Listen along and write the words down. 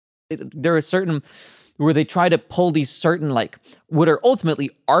there are certain where they try to pull these certain, like, what are ultimately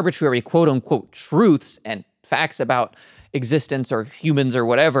arbitrary quote unquote truths and facts about existence or humans or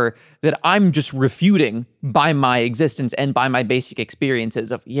whatever that I'm just refuting by my existence and by my basic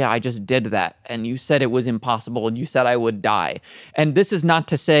experiences of, yeah, I just did that. And you said it was impossible and you said I would die. And this is not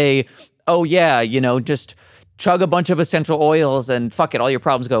to say, oh yeah, just chug a bunch of essential oils and fuck it, all your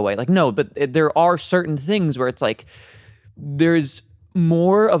problems go away. Like, no, but there are certain things where it's like, there's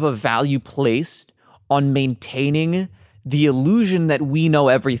more of a value placed on maintaining the illusion that we know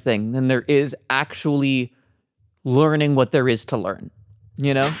everything than there is actually learning what there is to learn,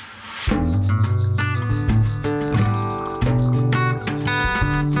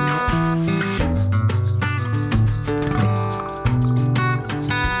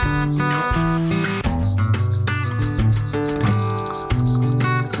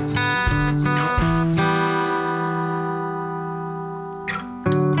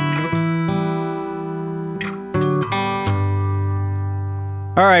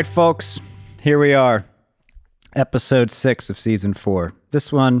 All right, folks, here we are. Episode 6 of season 4.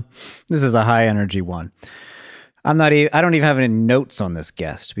 This is a high energy one. I don't even have any notes on this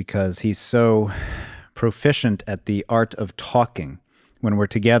guest because he's so proficient at the art of talking. When we're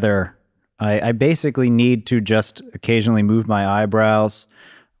together, I basically need to just occasionally move my eyebrows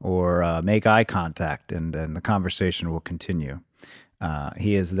or make eye contact, and then the conversation will continue.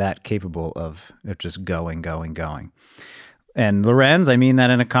 He is that capable of just going. And Lorenz, I mean that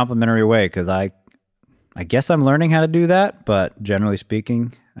in a complimentary way, because I guess I'm learning how to do that, but generally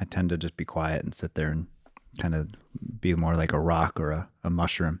speaking, I tend to just be quiet and sit there and kind of be more like a rock or a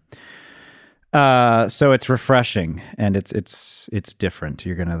mushroom. So it's refreshing and it's different.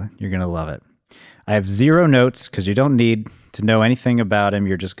 You're gonna love it. I have 0 notes because you don't need to know anything about him.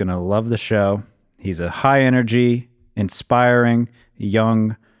 You're just gonna love the show. He's a high energy, inspiring,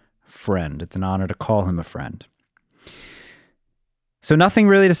 young friend. It's an honor to call him a friend. So nothing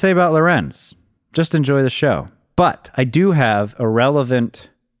really to say about Lorenz. Just enjoy the show. But I do have a relevant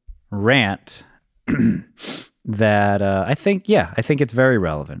rant that I think it's very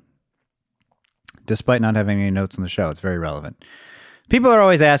relevant. Despite not having any notes on the show, it's very relevant. People are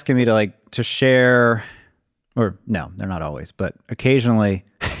always asking me to share, or no, they're not always, but occasionally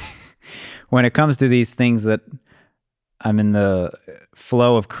when it comes to these things that I'm in the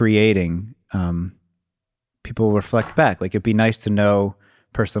flow of creating, people reflect back. Like, it'd be nice to know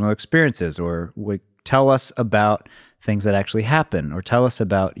personal experiences, or tell us about things that actually happen, or tell us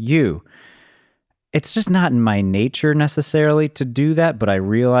about you. It's just not in my nature necessarily to do that, but I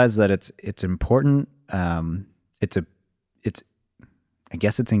realize that it's important. I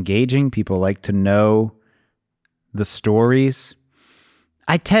guess it's engaging. People like to know the stories.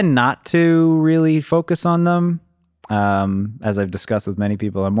 I tend not to really focus on them. As I've discussed with many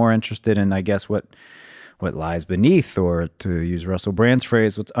people, I'm more interested in, I guess, what lies beneath, or to use Russell Brand's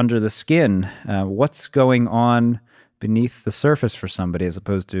phrase, what's under the skin, what's going on beneath the surface for somebody as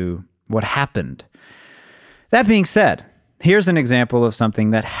opposed to what happened. That being said, here's an example of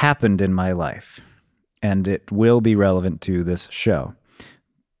something that happened in my life, and it will be relevant to this show.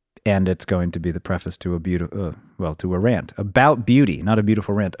 And it's going to be the preface to a rant about beauty, not a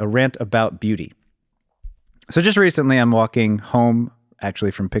beautiful rant, a rant about beauty. So just recently I'm walking home,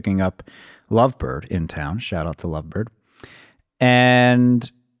 actually from picking up Lovebird in town. Shout out to Lovebird. And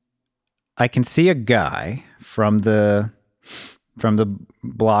I can see a guy from the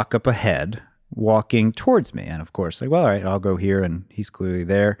block up ahead walking towards me. And of course, all right, I'll go here. And he's clearly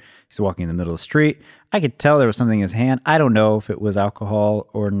there. He's walking in the middle of the street. I could tell there was something in his hand. I don't know if it was alcohol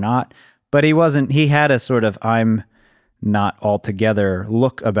or not, but he had a sort of I'm not altogether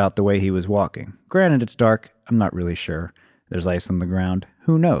look about the way he was walking. Granted, it's dark. I'm not really sure. There's ice on the ground.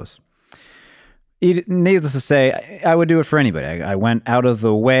 Who knows? Needless to say, I would do it for anybody. I went out of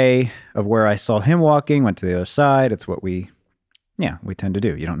the way of where I saw him walking, went to the other side. It's what we tend to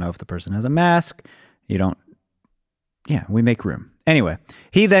do. You don't know if the person has a mask. We make room. Anyway,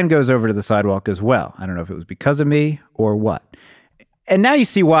 he then goes over to the sidewalk as well. I don't know if it was because of me or what. And now you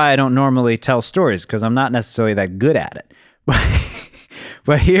see why I don't normally tell stories, because I'm not necessarily that good at it.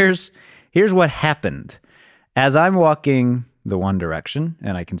 But here's what happened. As I'm walking the one direction,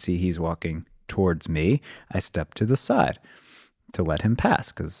 and I can see he's walking towards me, I step to the side to let him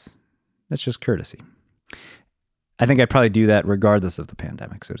pass, because that's just courtesy. I think I probably do that regardless of the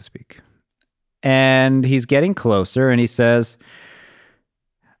pandemic, so to speak. And he's getting closer, and he says,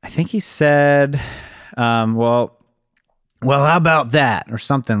 I think he said, well, how about that? Or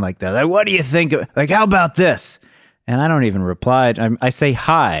something like that. Like, what do you think? How about this? And I don't even reply. I say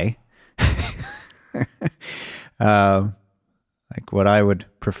hi. like what I would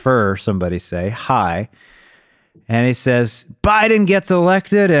prefer somebody say, hi. And he says, Biden gets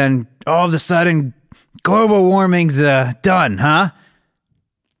elected and all of a sudden global warming's done, huh?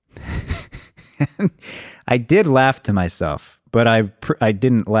 I did laugh to myself, but I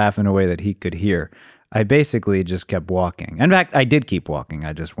didn't laugh in a way that he could hear. I basically just kept walking. In fact, I did keep walking.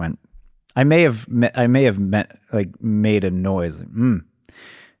 I just went. I may have made a noise,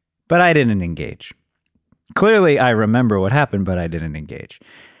 but I didn't engage. Clearly, I remember what happened, but I didn't engage.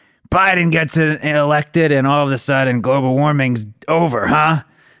 Biden gets elected, and all of a sudden, global warming's over, huh?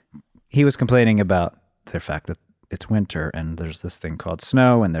 He was complaining about the fact that it's winter, and there's this thing called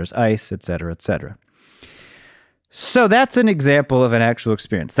snow, and there's ice, et cetera, et cetera. So that's an example of an actual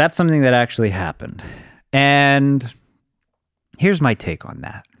experience. That's something that actually happened. And here's my take on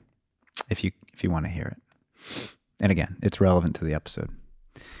that, if you want to hear it. And again, it's relevant to the episode.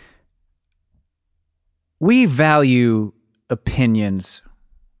 We value opinions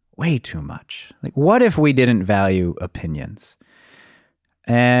way too much. Like, what if we didn't value opinions?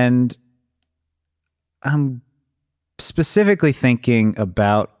 And I'm specifically thinking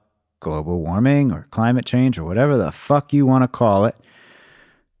about global warming or climate change or whatever the fuck you want to call it.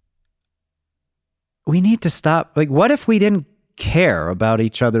 We need to stop. Like, what if we didn't care about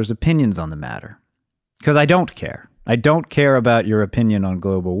each other's opinions on the matter? Because I don't care. I don't care about your opinion on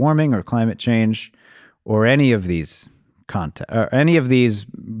global warming or climate change or any of these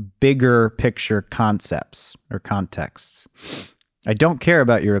bigger picture concepts or contexts. I don't care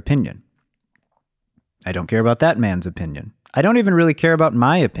about your opinion. I don't care about that man's opinion. I don't even really care about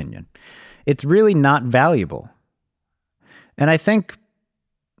my opinion. It's really not valuable. And I think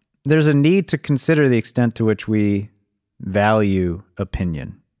there's a need to consider the extent to which we value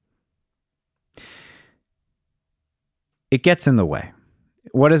opinion. It gets in the way.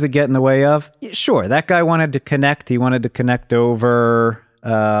 What does it get in the way of? Sure, that guy wanted to connect. He wanted to connect over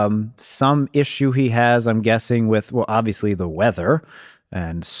some issue he has, I'm guessing, with, well, obviously the weather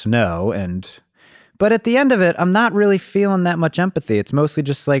and snow. But at the end of it, I'm not really feeling that much empathy. It's mostly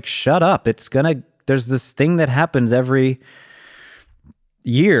just like, shut up. There's this thing that happens every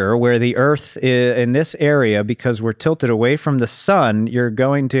year where the Earth in this area, because we're tilted away from the sun, you're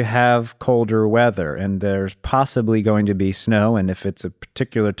going to have colder weather, and there's possibly going to be snow, and if it's a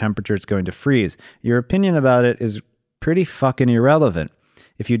particular temperature, it's going to freeze. Your opinion about it is pretty fucking irrelevant.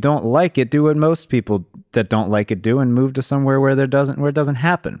 If you don't like it, do what most people that don't like it do and move to somewhere where it doesn't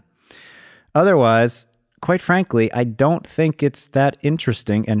happen. Otherwise, quite frankly, I don't think it's that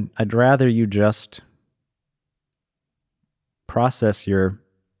interesting, and I'd rather you just process your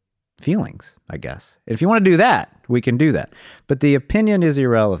feelings, I guess. If you want to do that, we can do that. But the opinion is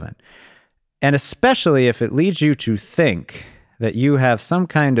irrelevant. And especially if it leads you to think that you have some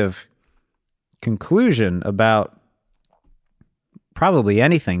kind of conclusion about probably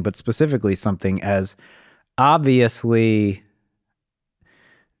anything, but specifically something as obviously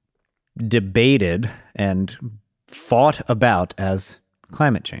debated and fought about as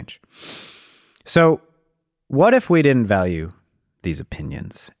climate change. So what if we didn't value these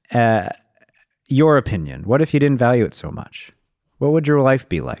opinions? Your opinion, what if you didn't value it so much? What would your life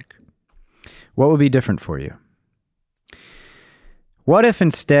be like? What would be different for you? What if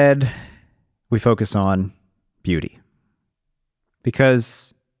instead we focus on beauty?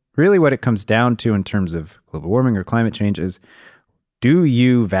 Because really what it comes down to in terms of global warming or climate change is, what do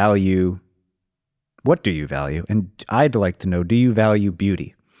you value? And I'd like to know, do you value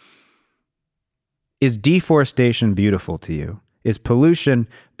beauty? Is deforestation beautiful to you? Is pollution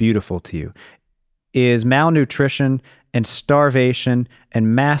beautiful to you? Is malnutrition and starvation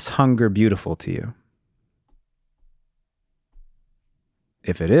and mass hunger beautiful to you?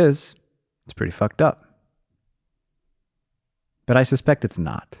 If it is, it's pretty fucked up. But I suspect it's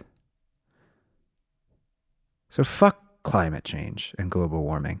not. So fuck climate change and global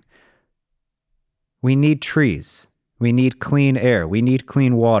warming. We need trees. We need clean air. We need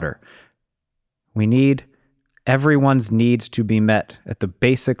clean water. We need everyone's needs to be met at the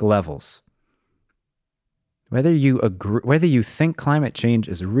basic levels. Whether you agree, whether you think climate change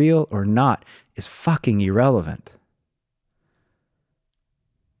is real or not is fucking irrelevant.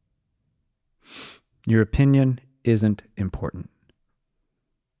 Your opinion isn't important.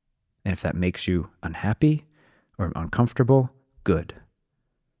 And if that makes you unhappy or uncomfortable, good.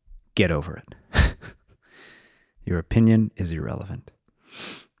 Get over it. Your opinion is irrelevant.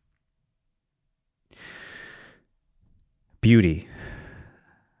 Beauty.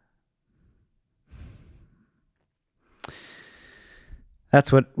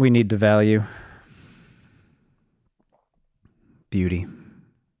 That's what we need to value. Beauty.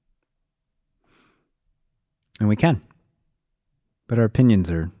 And we can. But our opinions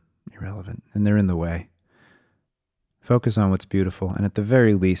are irrelevant, and they're in the way. Focus on what's beautiful, and at the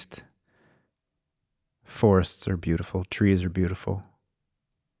very least, forests are beautiful, trees are beautiful.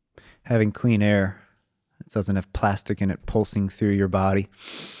 Having clean air that doesn't have plastic in it pulsing through your body,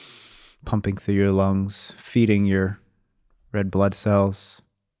 pumping through your lungs, feeding your red blood cells,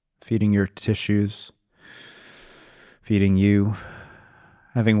 feeding your tissues, feeding you.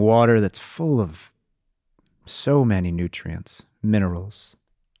 Having water that's full of so many nutrients, minerals.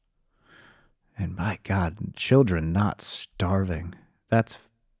 And my God, children not starving. That's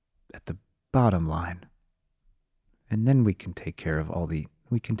at the bottom line. And then we can take care of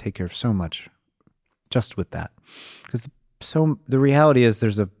we can take care of so much just with that. Because the reality is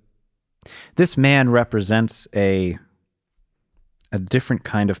this man represents a different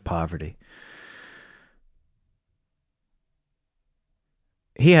kind of poverty.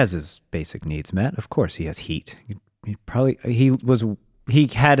 He has his basic needs met. Of course, he has heat. He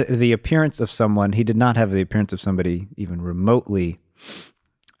had the appearance of someone. He did not have the appearance of somebody even remotely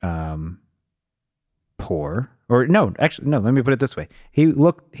poor. Or no, actually, no. Let me put it this way. He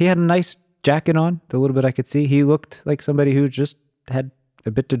had a nice jacket on. The little bit I could see, he looked like somebody who just had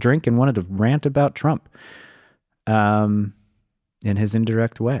a bit to drink and wanted to rant about Trump, in his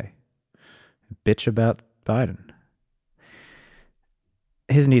indirect way, bitch about Biden.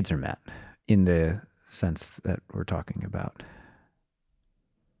 His needs are met in the sense that we're talking about.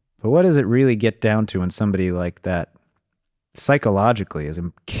 But what does it really get down to when somebody like that psychologically is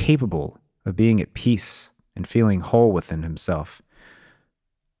incapable of being at peace and feeling whole within himself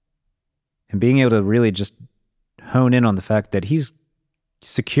and being able to really just hone in on the fact that he's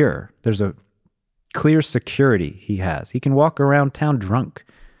secure? There's a clear security he has. He can walk around town drunk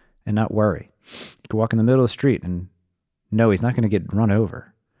and not worry. He can walk in the middle of the street and know he's not going to get run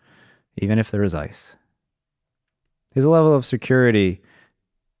over, even if there is ice. His level of security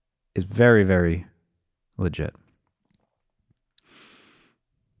is very, very legit.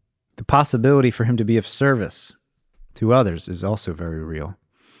 The possibility for him to be of service to others is also very real.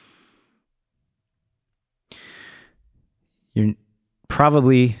 You're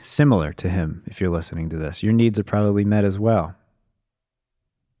probably similar to him if you're listening to this. Your needs are probably met as well.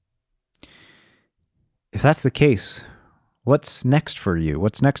 If that's the case, what's next for you?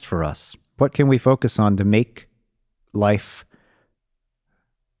 What's next for us? What can we focus on to make life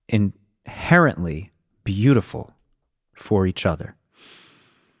inherently beautiful for each other?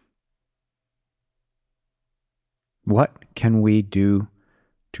 What can we do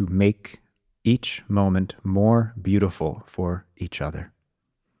to make each moment more beautiful for each other?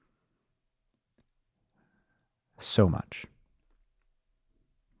 So much.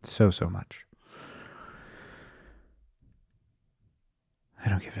 So much. I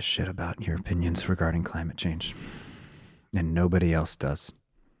don't give a shit about your opinions regarding climate change. And nobody else does.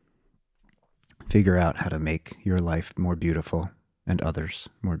 Figure out how to make your life more beautiful and others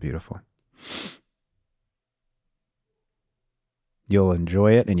more beautiful. You'll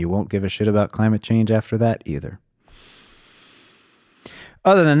enjoy it and you won't give a shit about climate change after that either.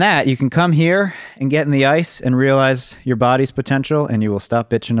 Other than that, you can come here and get in the ice and realize your body's potential, and you will stop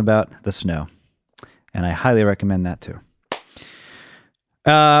bitching about the snow. And I highly recommend that too.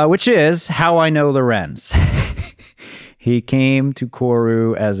 Which is how I know Lorenz. He came to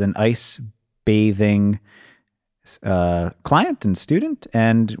Koru as an ice bathing client and student,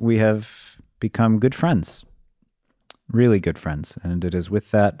 and we have become good friends. Really good friends. And it is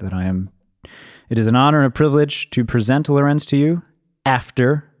with that it is an honor and a privilege to present Lorenz to you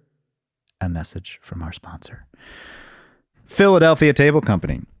after a message from our sponsor, Philadelphia Table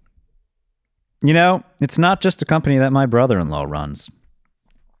Company. You know, it's not just a company that my brother-in-law runs.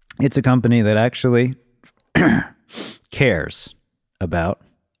 It's a company that actually cares about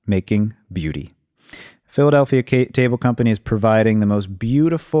making beauty. Philadelphia Table Company is providing the most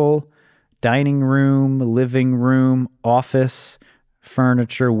beautiful dining room, living room, office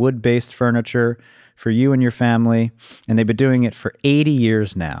furniture, wood-based furniture for you and your family. And they've been doing it for 80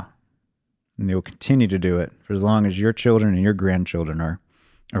 years now. And they will continue to do it for as long as your children and your grandchildren are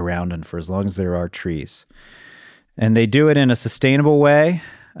around and for as long as there are trees. And they do it in a sustainable way.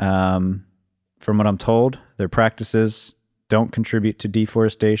 From what I'm told, their practices don't contribute to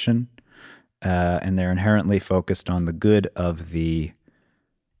deforestation. And they're inherently focused on the good of the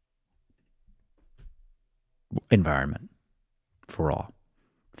environment for all.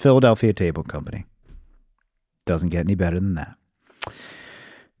 Philadelphia Table Company. Doesn't get any better than that.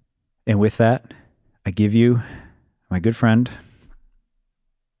 And with that, I give you my good friend,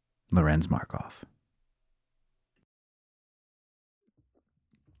 Lorenz Markov.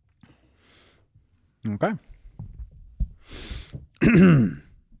 Okay.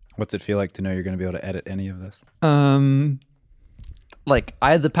 What's it feel like to know you're going to be able to edit any of this? Like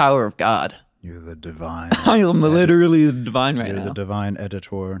I had the power of God. You're the divine. I am literally the divine right You're now. the divine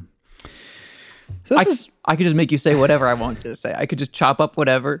editor. So this I could just make you say whatever I want you to say. I could just chop up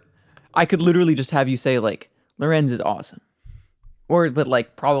whatever. I could literally just have you say like Lorenz is awesome, but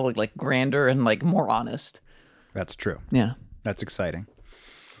like probably like grander and like more honest. That's true. Yeah. That's exciting.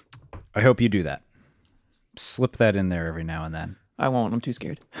 I hope you do that. Slip that in there every now and then. I won't. I'm too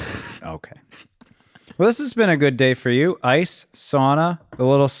scared. Okay. Well, this has been a good day for you. Ice, sauna, a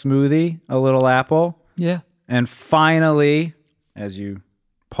little smoothie, a little apple. Yeah. And finally, as you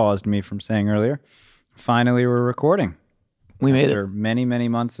paused me from saying earlier, finally we're recording. We made After it. many, many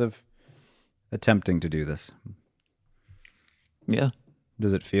months of attempting to do this. Yeah.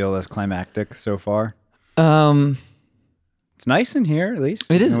 Does it feel as climactic so far? It's nice in here, at least.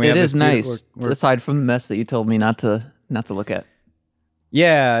 It is. And we It have is this beautiful- nice. we're- Aside from the mess that you told me not to look at.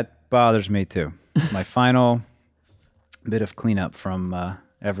 Yeah, it bothers me too. My final bit of cleanup from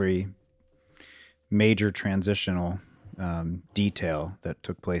every major transitional detail that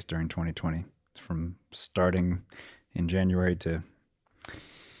took place during 2020, from starting in January to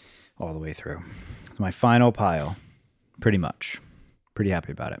all the way through. It's my final pile, pretty much. Pretty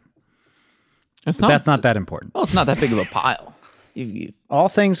happy about it. It's But that's not that important. Well, it's not that big of a pile. All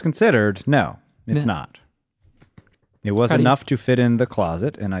things considered, no, it's Yeah. not. It was How do you- enough to fit in the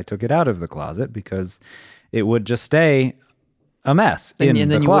closet, and I took it out of the closet because it would just stay a mess in and the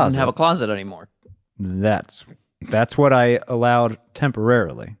then you closet. wouldn't have a closet anymore. That's what I allowed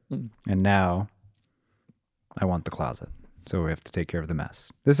temporarily, and now I want the closet. So we have to take care of the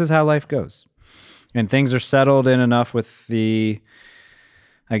mess. This is how life goes, and things are settled in enough with the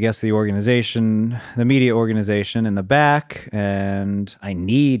organization, the media organization in the back, and I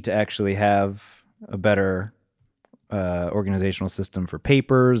need to actually have a better organizational system for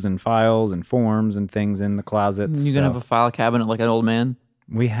papers and files and forms and things in the closet. You're gonna have a file cabinet like an old man.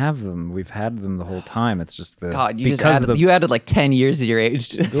 We have them. We've had them the whole time. It's just the God, you added like 10 years to your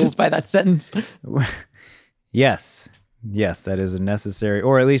age just by that sentence. Yes, that is a necessary,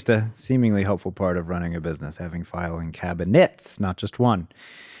 or at least a seemingly helpful part of running a business, having filing cabinets, not just one.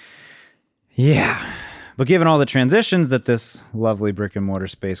 Yeah. But given all the transitions that this lovely brick and mortar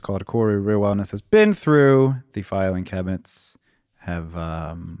space called Corey Real Wellness has been through, the filing cabinets have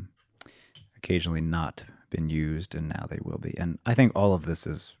occasionally not been used, and now they will be. And I think all of this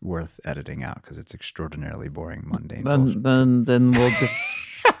is worth editing out because it's extraordinarily boring, mundane. bullshit. Then we'll just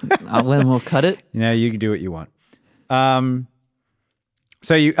when we'll cut it. You know, you can do what you want.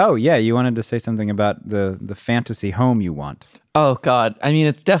 So you wanted to say something about the fantasy home you want. Oh God, I mean,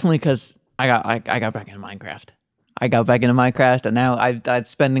 it's definitely because I got back into Minecraft. I got back into Minecraft, and now I'm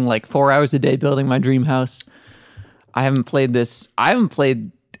spending like 4 hours a day building my dream house. I haven't played I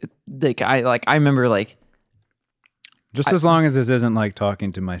remember like. Just as long as this isn't like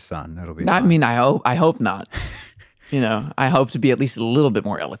talking to my son, it'll be I fine. mean, I hope not. You know, I hope to be at least a little bit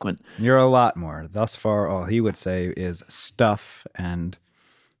more eloquent. You're a lot more. Thus far, all he would say is stuff, and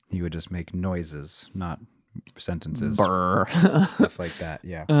he would just make noises, not sentences, Brr. stuff like that.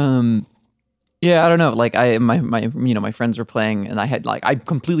 Yeah. Yeah, I don't know. Like my friends were playing, and I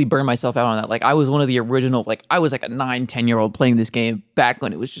completely burned myself out on that. Like I was one of the original. Like I was like a 9-10-year-old playing this game back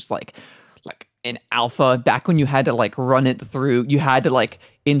when it was just like in alpha. Back when you had to like run it through, you had to like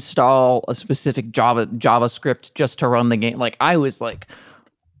install a specific JavaScript just to run the game. Like I was like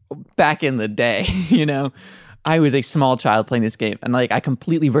back in the day, you know. I was a small child playing this game, and like I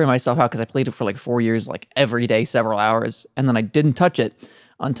completely burned myself out because I played it for like 4 years, like every day, several hours, and then I didn't touch it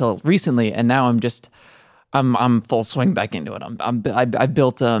until recently, and now I'm full swing back into it. I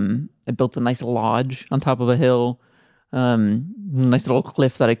built a nice lodge on top of a hill, nice little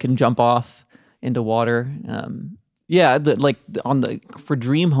cliff that I can jump off into water. For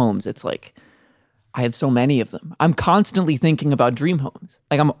dream homes, it's like I have so many of them. I'm constantly thinking about dream homes.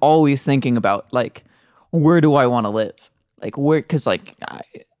 Like I'm always thinking about like, where do I want to live? Like where, because like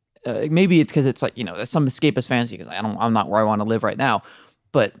maybe it's because it's like, you know, some escapist fantasy because I'm not where I want to live right now,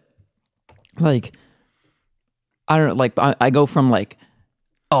 but like I don't know, like I go from like,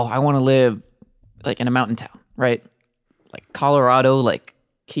 oh, I want to live like in a mountain town, right? Like Colorado, like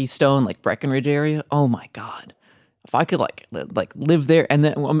Keystone, like Breckenridge area. Oh my God, if I could like live there, and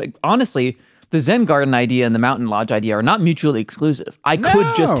then honestly, the Zen Garden idea and the Mountain Lodge idea are not mutually exclusive. I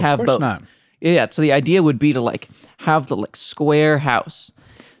could just have of course both. not. Yeah, so the idea would be to like have the like square house.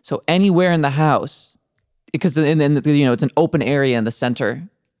 So anywhere in the house, because then you know it's an open area in the center,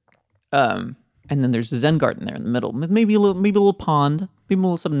 and then there's the Zen Garden there in the middle, maybe a little pond, maybe a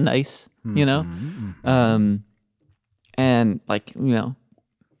little something nice, you know. and like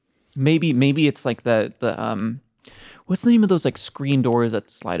maybe it's like the what's the name of those like screen doors that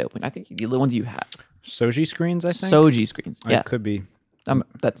slide open? I think the ones you have. Soji screens, I think. Soji screens. Yeah, It could be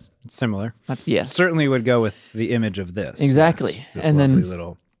that's similar. yeah. Certainly would go with the image of this. Exactly. This And lovely then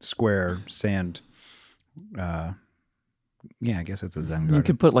little square sand. Yeah, I guess it's a Zen you garden.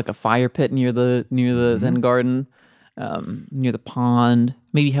 could put like a fire pit near the Zen garden, near the pond.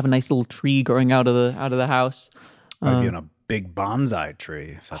 Maybe have a nice little tree growing out of the house. Maybe on a big bonsai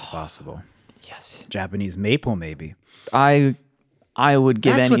tree, if that's possible. Yes, Japanese maple, maybe. I would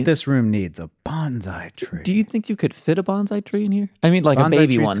give That's any. what this room needs, a bonsai tree. Do you think you could fit a bonsai tree in here? I mean, like Bonsai a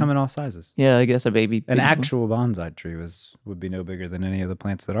baby trees one. come in all sizes. Yeah, I guess a baby. An baby one. actual bonsai tree would be no bigger than any of the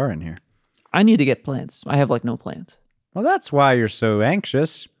plants that are in here. I need to get plants. I have like no plants. Well, that's why you're so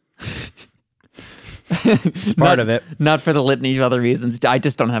anxious. It's part of it. Not for the litany of other reasons. I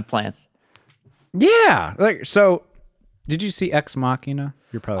just don't have plants. Yeah. Like, so, did you see Ex Machina?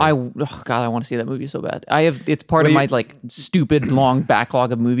 You're probably. Oh God, I want to see that movie so bad. It's part of my like stupid long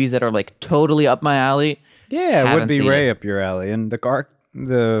backlog of movies that are like totally up my alley. Yeah, it would Haven't be seen way it. up your alley. And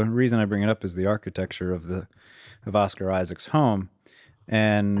the reason I bring it up is the architecture of Oscar Isaac's home,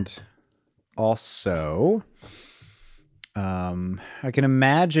 and also, I can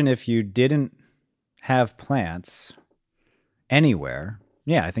imagine if you didn't have plants anywhere.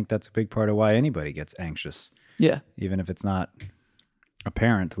 Yeah, I think that's a big part of why anybody gets anxious, Yeah. even if it's not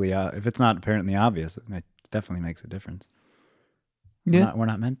apparently obvious. It definitely makes a difference. Yeah. We're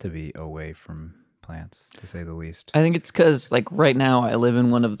not meant to be away from plants, to say the least. I think it's because like right now I live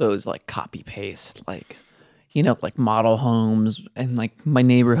in one of those like copy paste like like model homes, and like my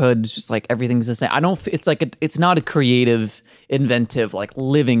neighborhood is just like everything's the same. It's like it's not a creative, inventive like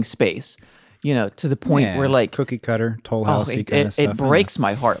living space. To the point where like cookie cutter, Toll Housey kind of stuff. it breaks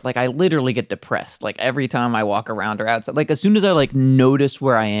my heart. Like I literally get depressed. Like every time I walk around or outside, like as soon as I like notice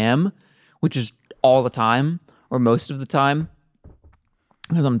where I am, which is all the time or most of the time,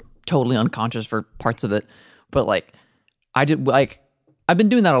 because I'm totally unconscious for parts of it. But like I've been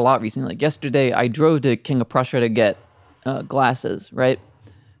doing that a lot recently. Like yesterday, I drove to King of Prussia to get glasses, right?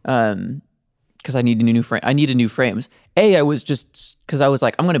 Because I needed new frame. I needed new frames. I was just because I was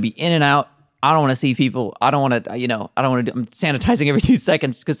like, I'm gonna be in and out. I don't want to see people. I don't want to, I don't want to I'm sanitizing every 2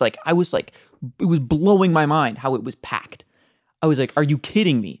 seconds because like I was like, it was blowing my mind how it was packed. I was like, are you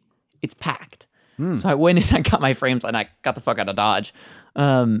kidding me? It's packed. So I went in, I got my frames, and I got the fuck out of Dodge.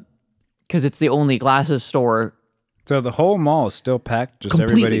 Because it's the only glasses store. So the whole mall is still packed. Just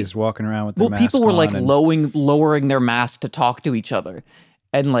Completely. everybody's walking around with their mask People were like on and- lowering their mask to talk to each other.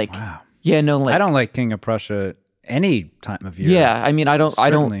 And like, Wow. yeah, no, like, I don't like King of Prussia any time of year. yeah, I mean, I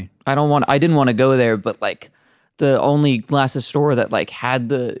didn't want to go there, but like the only glasses store that like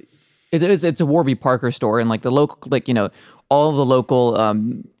had it's a Warby Parker store, and like the local, like, all of the local,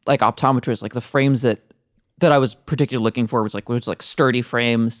 like optometrists, like the frames that I was particularly looking for was like sturdy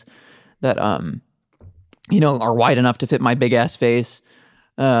frames that, are wide enough to fit my big ass face,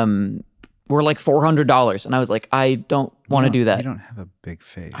 were like $400. And I was like, I don't want to do that. You don't have a big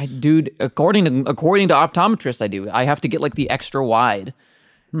face. Dude, according to optometrists, I do. I have to get like the extra wide.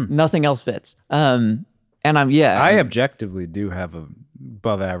 Nothing else fits. And I objectively do have a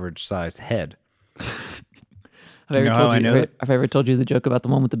above average sized head. Have I ever told you the joke about the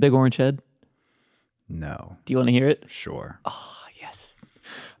one with the big orange head? No. Do you want to hear it? Sure. Oh, yes.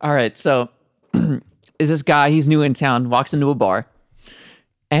 All right. So is this guy, he's new in town, walks into a bar,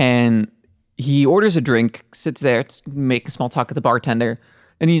 and he orders a drink, sits there, making small talk with the bartender,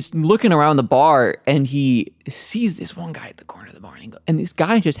 and he's looking around the bar, and he sees this one guy at the corner of the bar, and this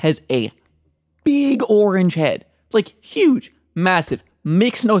guy just has a big orange head, like huge, massive,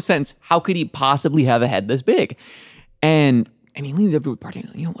 makes no sense. How could he possibly have a head this big? And he leans up to the bartender,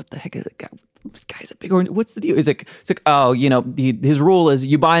 what the heck is that guy? This guy's a big orange. What's the deal? It's like, oh, his rule is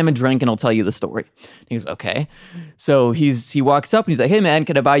you buy him a drink and he'll tell you the story. And he goes, okay. So he walks up and he's like, hey man,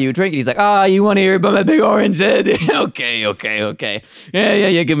 can I buy you a drink? And he's like, you want to hear about my big orange head? okay.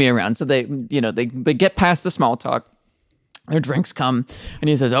 Yeah, give me a round. So they get past the small talk. Their drinks come, and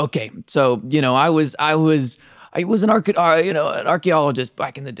he says, okay, so I was an archaeologist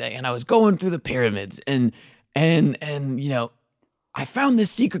back in the day, and I was going through the pyramids, and I found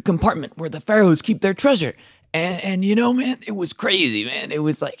this secret compartment where the pharaohs keep their treasure. And man, it was crazy, man. It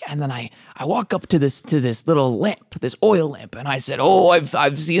was like, and then I walk up to this little lamp, this oil lamp, and I said,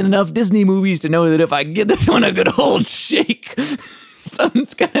 I've seen enough Disney movies to know that if I give this one a good old shake,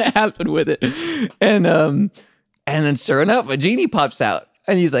 something's gonna happen with it. And then sure enough, a genie pops out.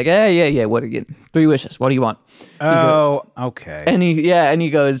 And he's like, yeah, what again? 3 wishes. What do you want? Oh, okay. And he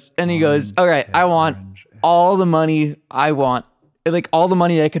goes, all right, I want all the money I want, like all the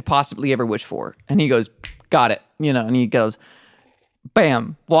money I could possibly ever wish for. And he goes, got it. And he goes,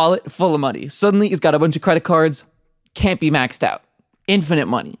 bam, wallet full of money. Suddenly he's got a bunch of credit cards, can't be maxed out. Infinite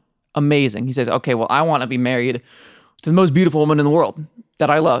money. Amazing. He says, okay, well, I want to be married to the most beautiful woman in the world that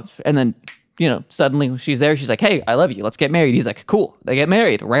I love. And then, suddenly she's there. She's like, hey, I love you. Let's get married. He's like, cool. They get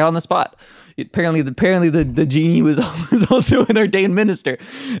married right on the spot. Apparently the genie was also an ordained minister.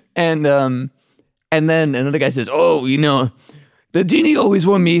 And then the guy says, oh, the genie always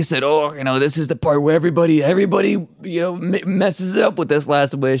warned me. He said, oh, this is the part where everybody, messes it up with this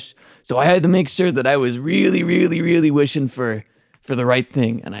last wish. So I had to make sure that I was really, really, really wishing for the right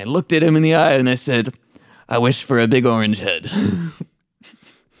thing. And I looked at him in the eye and I said, I wish for a big orange head.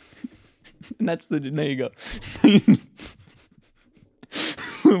 And there you go.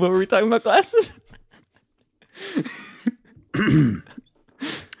 What were we talking about, glasses?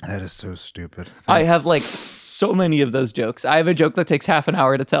 That is so stupid. I have so many of those jokes. I have a joke that takes half an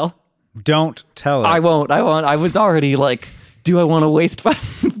hour to tell. Don't tell it. I won't. I was already do I want to waste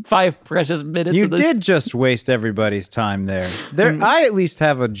five precious minutes You of this? did just waste everybody's time there. I at least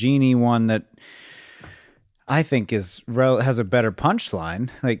have a genie one that I think has a better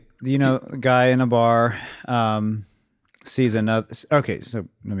punchline. A guy in a bar sees another. Okay, so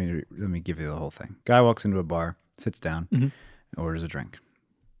let me give you the whole thing. Guy walks into a bar, sits down, orders a drink.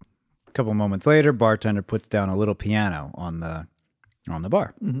 A couple moments later, bartender puts down a little piano on the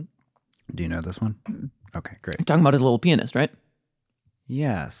bar. Mm-hmm. Do you know this one? Okay, great. You're talking about his little pianist, right?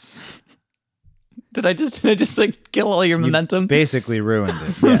 Yes. Did I just kill all your momentum? Basically ruined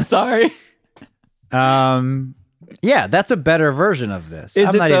it. Yes. I'm sorry. Yeah, that's a better version of this.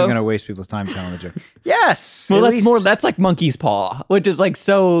 I'm not even going to waste people's time telling the joke. Yes. Well, that's like monkey's paw, which is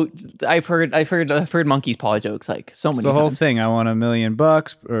so. I've heard monkey's paw jokes so many times. The whole thing. I want $1 million or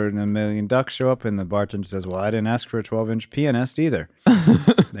 $1 million ducks show up, and the bartender says, "Well, I didn't ask for a 12-inch pianist either."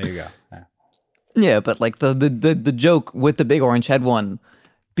 There you go. Yeah, but the joke with the big orange head one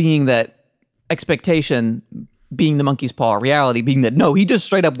being that expectation being the monkey's paw, reality being that no, he just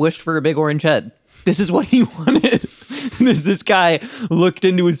straight up wished for a big orange head. This is what he wanted. This guy looked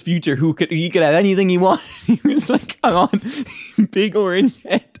into his future. He could have anything he wanted. He was like, "Come on, big orange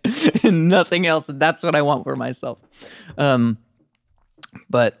head and nothing else." And that's what I want for myself. But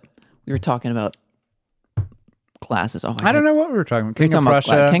we were talking about glasses. Oh, I don't know what we were talking about. King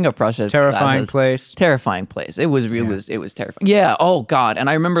of Prussia. Terrifying place. Terrifying place. It was terrifying. Yeah. Oh God. And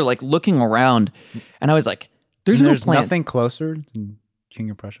I remember looking around, and I was like, "There's nothing closer than King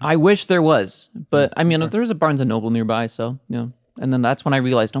of Prussia." I wish there was, but I mean, there was a Barnes and Noble nearby, so And then that's when I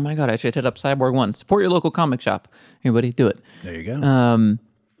realized, oh my God, I should hit up Cyborg One. Support your local comic shop. Everybody, do it. There you go.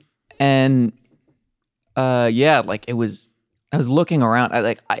 It was. I was looking around.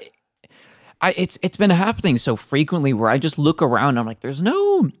 It's been happening so frequently where I just look around. And I'm like, there's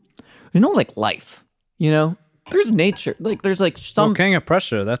no life. There's nature. There's some. Well, King of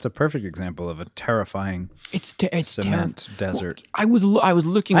Prussia. That's a perfect example of a terrifying. It's cement desert. Well, I was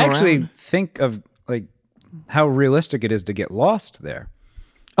looking. I around. actually think of how realistic it is to get lost there.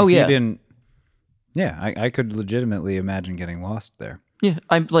 Oh if yeah. You didn't. Yeah, I could legitimately imagine getting lost there. Yeah,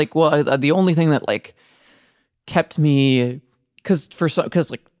 I'm the only thing that kept me because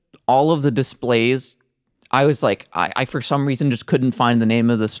all of the displays, I was I for some reason just couldn't find the name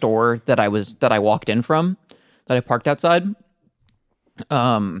of the store that I walked in from, that I parked outside.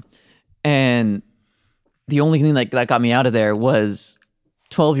 And the only thing that got me out of there was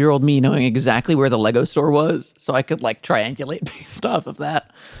 12-year-old me knowing exactly where the Lego store was, so I could triangulate based off of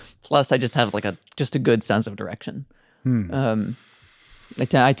that. Plus, I just have a good sense of direction.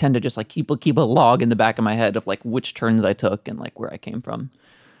 I tend to just keep a log in the back of my head of which turns I took and where I came from.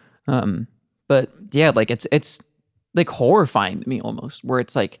 But yeah, it's horrifying to me almost, where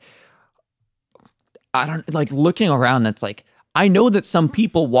it's I don't looking around. It's I know that some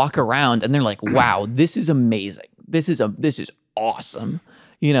people walk around and they're like, wow, this is amazing. This is awesome,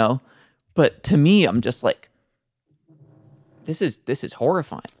 but to me, I'm just this is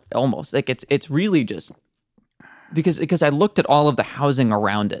horrifying almost. It's really just because I looked at all of the housing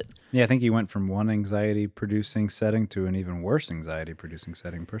around it. Yeah, I think you went from one anxiety-producing setting to an even worse anxiety-producing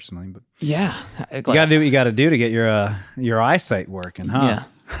setting, personally. But yeah, you got to do what you got to do to get your eyesight working, huh?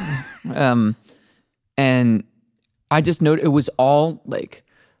 Yeah. And I just noted it was all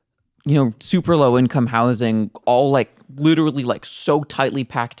super low income housing, all literally so tightly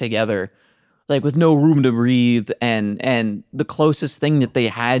packed together, with no room to breathe, and the closest thing that they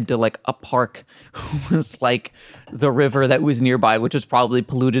had to a park was the river that was nearby, which was probably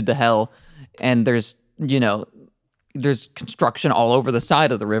polluted to hell. And there's construction all over the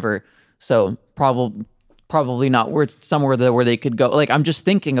side of the river, so probably probably not where it's somewhere where they could go. Like, I'm just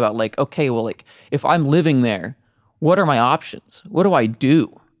thinking about like, okay, well, like if I'm living there, what are my options? What do I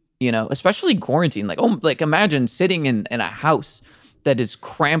do? You know, especially quarantine. Like, oh, like imagine sitting in a house that is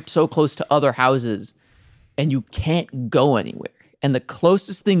cramped so close to other houses and you can't go anywhere. And the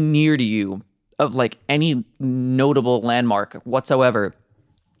closest thing near to you of like any notable landmark whatsoever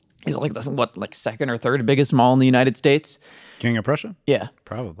is like the like second or third biggest mall in the United States. King of Prussia? Yeah.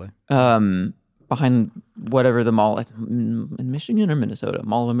 Probably. Behind whatever the mall in Michigan or Minnesota,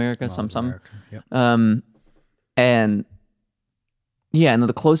 Mall of America, Mall of America. Yep. And yeah, and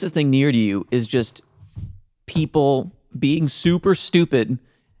the closest thing near to you is just people being super stupid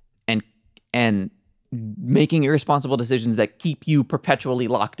and making irresponsible decisions that keep you perpetually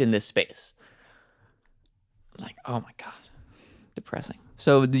locked in this space. Like, oh my God, depressing.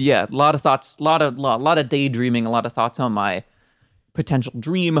 So yeah, a lot of thoughts, a lot of daydreaming, a lot of thoughts on my potential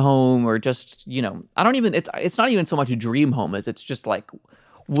dream home, or just, you know, I don't even, it's not even so much a dream home as it's just like,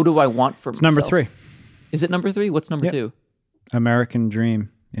 what do I want for myself? Number 3. Is it number 3? What's number 2? American Dream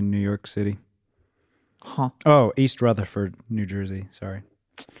in New York City. Huh. Oh, East Rutherford, New Jersey. Sorry.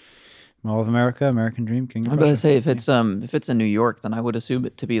 Mall of America, American Dream, King of I'm Prussia. going to say if it's in New York, then I would assume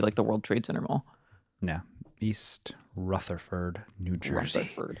it to be like the World Trade Center Mall. No. East Rutherford, New Jersey.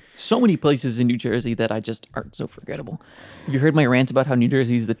 Rutherford. So many places in New Jersey that I just aren't so forgettable. Have you heard my rant about how New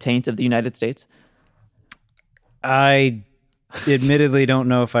Jersey is the taint of the United States? I admittedly don't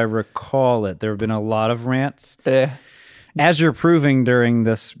know if I recall it. There have been a lot of rants. As you're proving during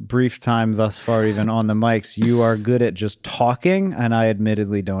this brief time thus far, even on the mics, you are good at just talking, and I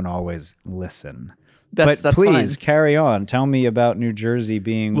admittedly don't always listen. But please fine. Carry on. Tell me about New Jersey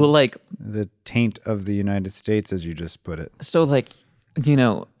being like the taint of the United States, as you just put it. So, like, you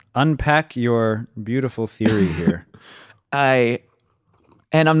know, unpack your beautiful theory here. I'm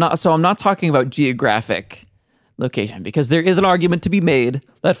not talking about geographic location, because there is an argument to be made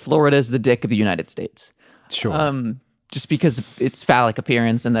that Florida is the dick of the United States. Sure. Just because of its phallic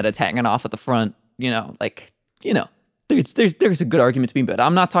appearance and that it's hanging off at the front, you know, like, you know. There's a good argument to be made.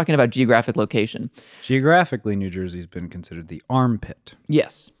 I'm not talking about geographic location. Geographically, New Jersey's been considered the armpit.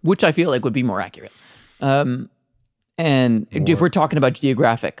 Yes, which I feel like would be more accurate. And if we're talking about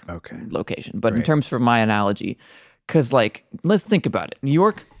geographic location, but in terms for my analogy, because like, let's think about it. New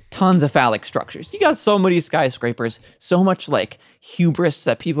York, tons of phallic structures. You got so many skyscrapers, so much like hubris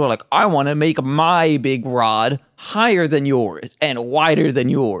that people are like, I want to make my big rod higher than yours and wider than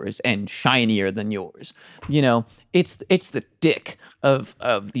yours and shinier than yours. You know, it's the dick of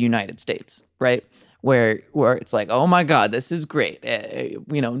the United States, right? Where it's like, oh my God, this is great.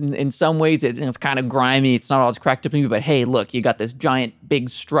 You know, in some ways it's kind of grimy. It's not all cracked up to me, but hey, look, you got this giant big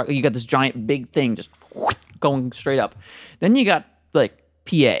you got this giant big thing just going straight up. Then you got like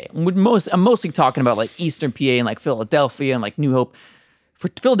PA. I'm mostly talking about like Eastern PA and like Philadelphia and like New Hope. For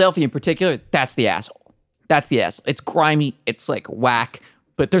Philadelphia in particular, that's the asshole. That's the asshole. It's grimy. It's like whack,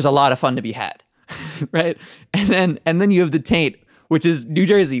 but there's a lot of fun to be had, right? And then you have the taint, which is New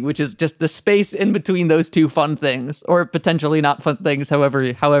Jersey, which is just the space in between those two fun things, or potentially not fun things,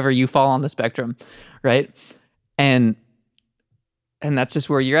 however you fall on the spectrum, right? And that's just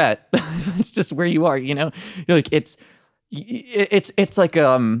where you're at. It's just where you are, you know? You're like it's like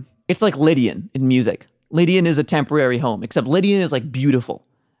Lydian in music. Lydian is a temporary home, except Lydian is like beautiful.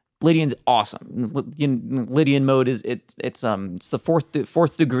 Lydian's awesome. Lydian mode is it's the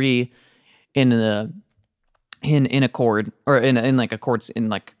fourth degree in a chord, or in like a chords in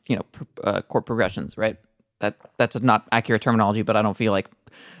like, you know, chord progressions, right? That's not accurate terminology, but I don't feel like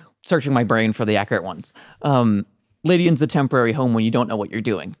searching my brain for the accurate ones. Lydian's the temporary home when you don't know what you're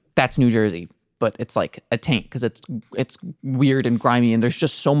doing. That's New Jersey. But it's like a taint because it's weird and grimy, and there's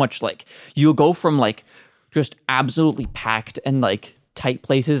just so much, like, you'll go from like just absolutely packed and like tight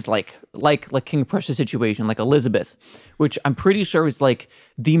places like King of Prussia situation, like Elizabeth, which I'm pretty sure is like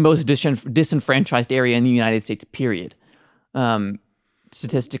the most disenfranchised area in the United States, period.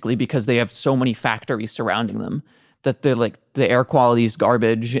 Statistically, because they have so many factories surrounding them that they're like, the air quality is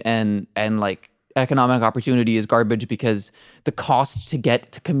garbage, and like economic opportunity is garbage because the cost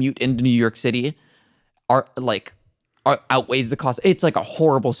to commute into New York City outweighs the cost. It's like a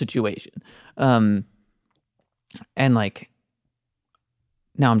horrible situation. And like,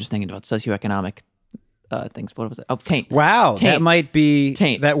 now I'm just thinking about socioeconomic things. What was it? Oh, taint. Wow, taint. That might be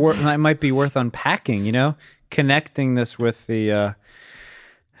taint. That might be worth unpacking. You know, connecting this with the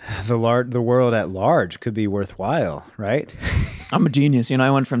world at large could be worthwhile, right? I'm a genius. You know,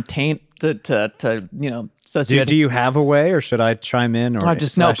 I went from taint to you know, socioeconomic. Do you have a way, or should I chime in, or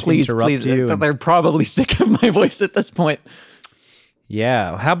no, please. You? They're probably sick of my voice at this point.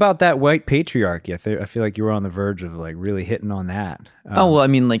 Yeah. How about that white patriarchy? I feel like you were on the verge of like really hitting on that. Oh, well, I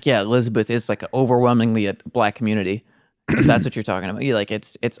mean, like, yeah, Elizabeth is like overwhelmingly a black community. If that's what you're talking about. You like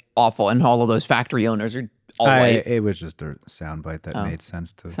it's awful. And all of those factory owners are all white. It was just a soundbite that made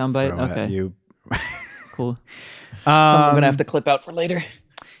sense to Soundbite? throw Okay. at you. Cool. Something I'm gonna have to clip out for later.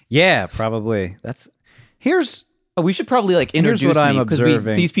 Yeah, probably. Here's Oh, we should probably like introduce what I'm me because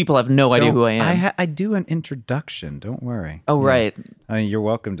observing. these people have no idea who I am. I do an introduction. Don't worry. Oh, right. I mean, you're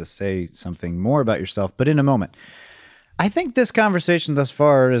welcome to say something more about yourself, but in a moment. I think this conversation thus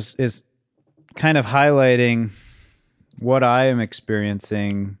far is kind of highlighting what I am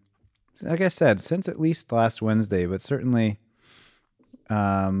experiencing. Like I said, since at least last Wednesday, but certainly,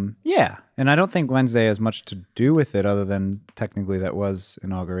 yeah. And I don't think Wednesday has much to do with it, other than technically that was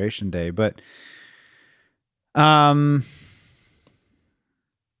Inauguration Day, but. I'm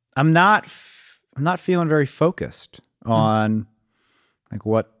not feeling very focused on like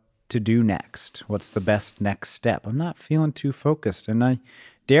what to do next. What's the best next step? I'm not feeling too focused, and I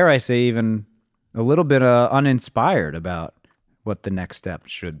dare say even a little bit uninspired about what the next step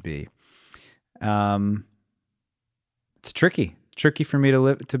should be. It's tricky for me to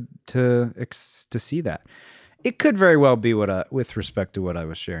live to see that. It could very well be with respect to what I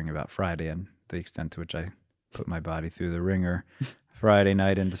was sharing about Friday and the extent to which I put my body through the ringer Friday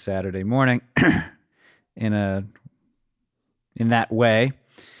night into Saturday morning in that way.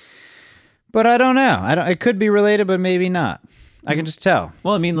 But I don't know. It could be related, but maybe not. I can just tell.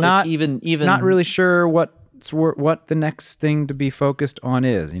 Well, I mean, like, not even not really sure what the next thing to be focused on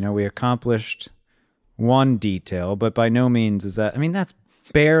is. You know, we accomplished one detail, but by no means is that. I mean, that's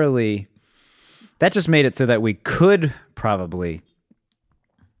barely. That just made it so that we could probably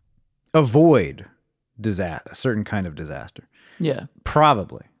avoid disaster, a certain kind of disaster. Yeah.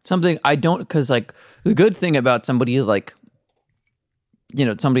 Probably. Something I don't, because like the good thing about somebody like,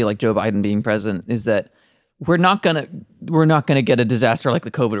 somebody like Joe Biden being president is that we're not gonna get a disaster like the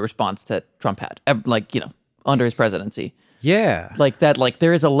COVID response that Trump had, under his presidency. Yeah. Like that, like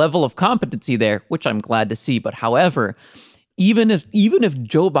there is a level of competency there, which I'm glad to see. But however, even if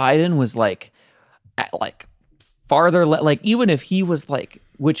Joe Biden was farther, even if he was like,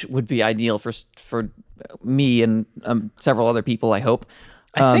 which would be ideal for me and several other people, I hope.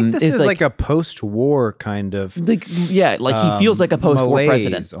 I think this is like a post-war kind of... he feels like a post-war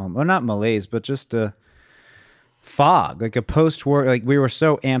president. Well, not malaise, but just a fog. Like a post-war... Like we were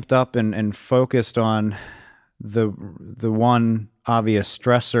so amped up and focused on the one obvious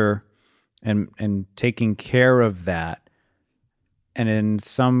stressor and taking care of that. And in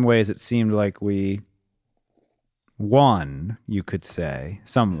some ways it seemed like we won, you could say.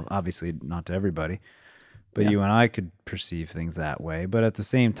 Some, obviously not to everybody. But you and I could perceive things that way. But at the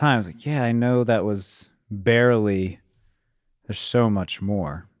same time, it's like, yeah, I know that was barely... There's so much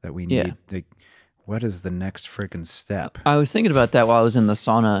more that we need. Yeah. Like, what is the next freaking step? I was thinking about that while I was in the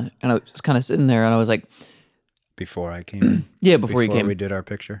sauna, and I was just kind of sitting there, and I was like... Before I came in? Yeah, before you came. Before we did our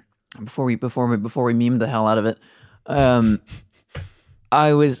picture? Before we memed the hell out of it.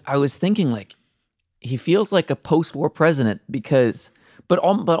 I was thinking, like, he feels like a post-war president because... But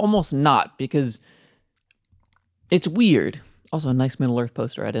almost not, because... It's weird. Also, a nice Middle Earth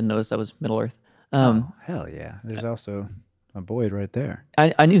poster. I didn't notice that was Middle Earth. Oh, hell yeah! There's also a Boyd right there.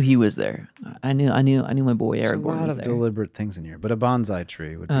 I knew he was there. I knew my boy Aragorn was there. There's a lot of deliberate things in here, but a bonsai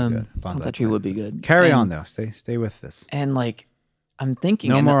tree would be good. Bonsai tree would be good. Carry on though. Stay with this. And like, I'm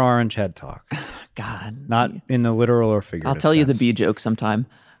thinking. No more orange head talk. God. Not in the literal or figurative I'll tell you the sense. bee joke sometime.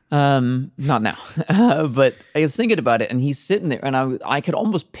 Not now. But I was thinking about it, and he's sitting there, and I could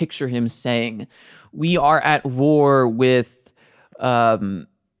almost picture him saying, "We are at war with, far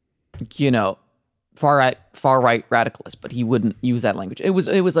right radicalists," but he wouldn't use that language. It was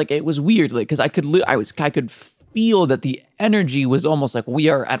weird, like, because I could feel that the energy was almost like, we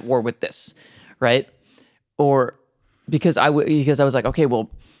are at war with this, right? Or because I was like, okay, well,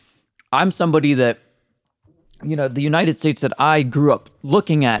 I'm somebody that, the United States that I grew up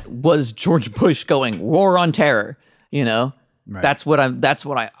looking at was George Bush going war on terror. Right. That's what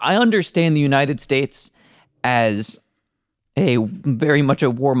I understand the United States as a very much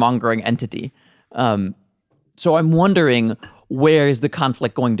a warmongering entity. So I'm wondering, where is the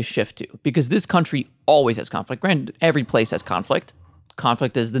conflict going to shift to? Because this country always has conflict. Granted, every place has conflict.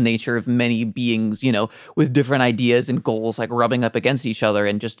 Conflict is the nature of many beings, with different ideas and goals, like rubbing up against each other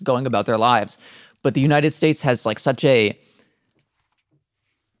and just going about their lives. But the United States has like such a,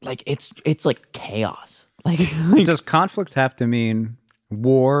 like, it's like chaos. Like, does conflict have to mean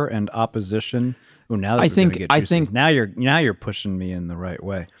war and opposition? Oh, now this is gonna get juicy. I think now you're pushing me in the right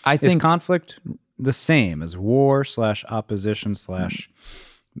way. I think is conflict the same as war / opposition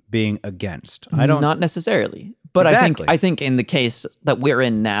 / being against? I don't. Not necessarily, but Exactly. I think in the case that we're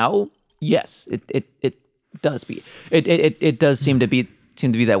in now, yes, it does be it does seem to be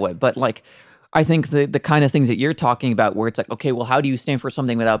that way. But like, I think the kind of things that you're talking about, where it's like, okay, well, how do you stand for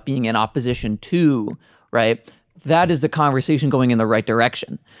something without being in opposition to, right? That is the conversation going in the right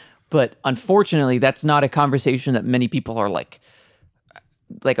direction. But unfortunately, that's not a conversation that many people are like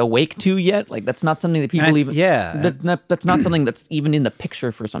awake to yet. Like, that's not something that people that's not something that's even in the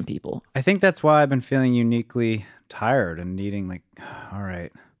picture for some people. I think that's why I've been feeling uniquely tired and needing, like, all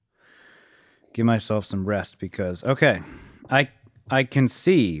right, give myself some rest, because okay, I can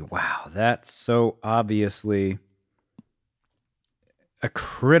see, wow, that's so obviously a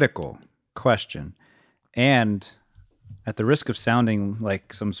critical question. And at the risk of sounding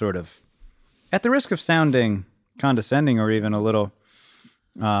like at the risk of sounding condescending or even a little,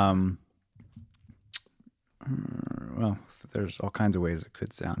 well, there's all kinds of ways it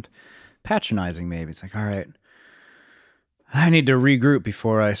could sound patronizing, maybe. It's like, all right, I need to regroup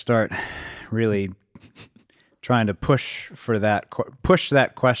before I start really trying to push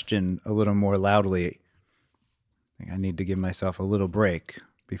that question a little more loudly. I need to give myself a little break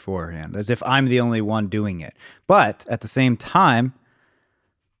beforehand, as if I'm the only one doing it. But at the same time,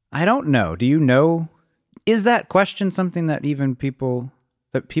 I don't know. Do you know? Is that question something that even people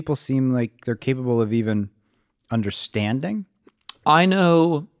seem like they're capable of even understanding? I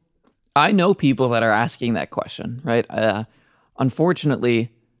know people that are asking that question, right? Unfortunately,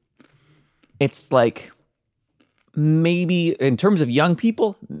 it's like, maybe in terms of young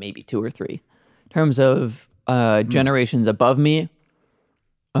people, maybe 2 or 3. In terms of generations above me,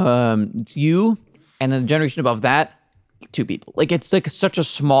 it's you, and then the generation above that, 2 people. Like, it's like such a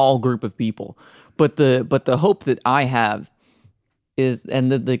small group of people. But the hope that I have is, and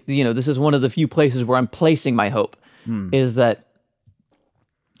this is one of the few places where I'm placing my hope, is that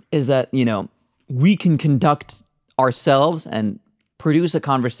we can conduct ourselves and produce a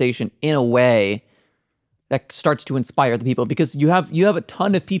conversation in a way that starts to inspire the people, because you have a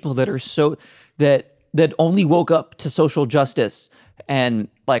ton of people that are that only woke up to social justice and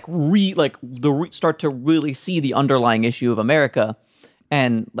start to really see the underlying issue of America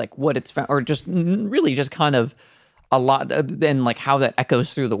and like what it's found, or just really just kind of a lot, then like how that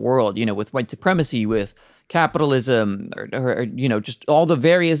echoes through the world, with white supremacy, with capitalism, or just all the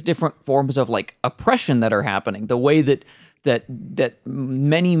various different forms of like oppression that are happening, the way that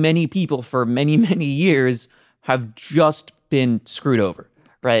many people for many years have just been screwed over,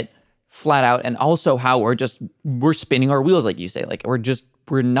 right? Flat out. And also how we're spinning our wheels, like you say, like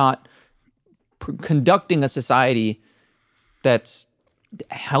we're not conducting a society that's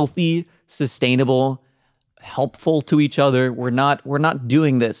healthy, sustainable, helpful to each other. We're not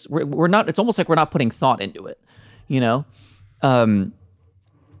doing this. We're not, it's almost like we're not putting thought into it, and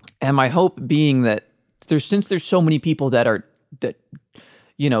my hope being that since there's so many people that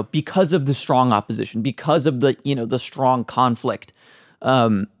because of the strong opposition, because of the strong conflict,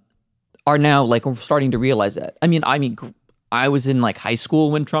 are now like starting to realize that. I mean, I was in like high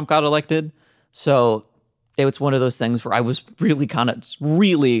school when Trump got elected, so it was one of those things where I was really kind of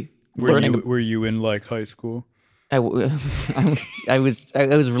learning. Were you in like high school? I was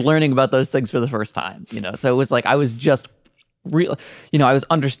learning about those things for the first time, So it was like I was just real, I was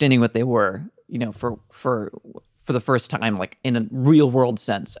understanding what they were, for the first time, like in a real world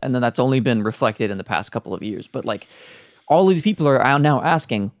sense. And then that's only been reflected in the past couple of years. But like all of these people are now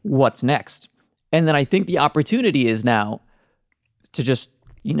asking what's next. And then I think the opportunity is now to just,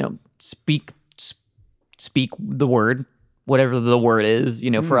 speak the word, whatever the word is,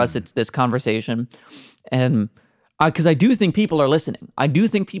 for us, it's this conversation. And because I do think people are listening. I do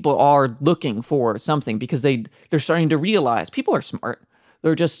think people are looking for something, because they're starting to realize people are smart.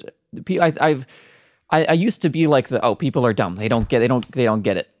 They're just, I used to be like people are dumb. They don't get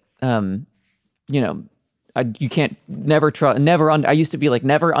it. You can't I used to be like,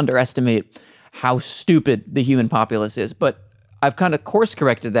 never underestimate how stupid the human populace is. But I've kind of course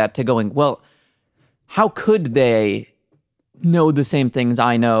corrected that to going, well, how could they know the same things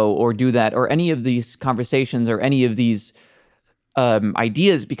I know, or do that, or any of these conversations, or any of these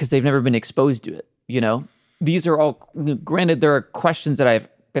ideas, because they've never been exposed to it. These are all, granted, there are questions that I've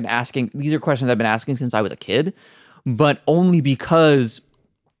been asking. These are questions I've been asking since I was a kid, but only because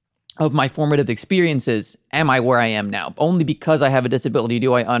of my formative experiences am I where I am now. Only because I have a disability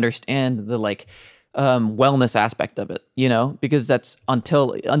do I understand the wellness aspect of it, because that's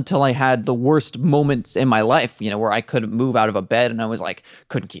until I had the worst moments in my life, where I couldn't move out of a bed and I was like,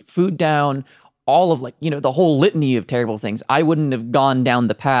 couldn't keep food down, all of the whole litany of terrible things. I wouldn't have gone down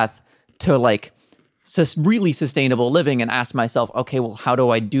the path to really sustainable living and ask myself, okay, well, how do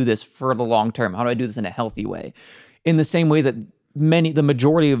I do this for the long term? How do I do this in a healthy way? In the same way that the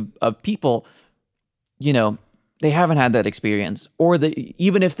majority of people, you know, they haven't had that experience, or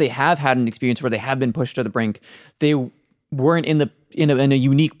even if they have had an experience where they have been pushed to the brink, they weren't in a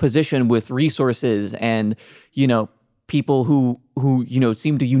unique position with resources and, you know, people who you know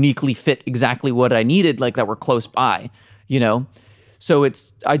seem to uniquely fit exactly what I needed, like that were close by, you know. So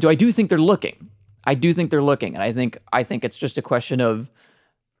I do think they're looking. I do think they're looking, and I think it's just a question of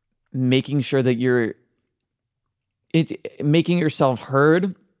making sure that making yourself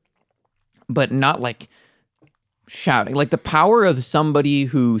heard, but not like shouting. Like the power of somebody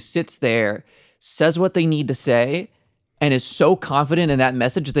who sits there, says what they need to say, and is so confident in that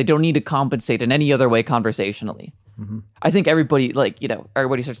message they don't need to compensate in any other way conversationally. Mm-hmm. I think everybody, like, you know,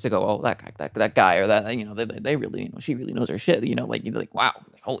 everybody starts to go, oh, that guy, or that, you know, they really, you know, she really knows her shit, you know, like wow,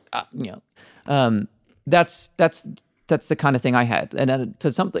 like, holy God, you know, that's the kind of thing I had. And then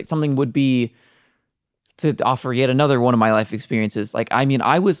to something would be to offer yet another one of my life experiences. Like, I mean,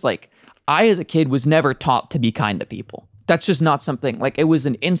 I as a kid was never taught to be kind to people. That's just not something, like, it was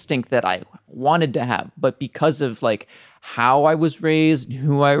an instinct that I wanted to have, but because of like how I was raised,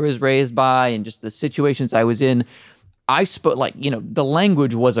 who I was raised by, and just the situations I was in, I spoke, like, you know, the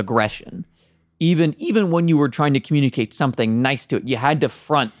language was aggression. Even when you were trying to communicate something nice to it, you had to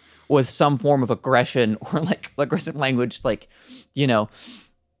front with some form of aggression or like aggressive language. Like, you know,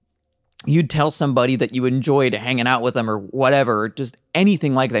 you'd tell somebody that you enjoyed hanging out with them or whatever, or just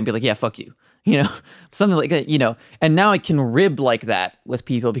anything like that, and be like, yeah, fuck you, you know, something like that, you know. And now I can rib like that with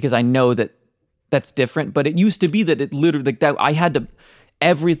people because I know that that's different. But it used to be that it literally, like, that I had to,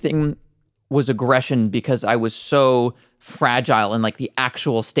 everything was aggression because I was so fragile in like the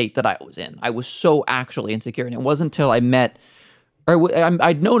actual state that I was in. I was so actually insecure. And it wasn't until I met, or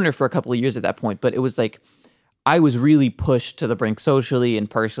I'd known her for a couple of years at that point, but it was like, I was really pushed to the brink socially and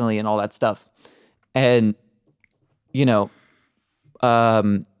personally and all that stuff. And, you know,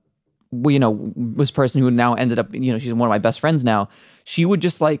 this person who now ended up, you know, she's one of my best friends now. She would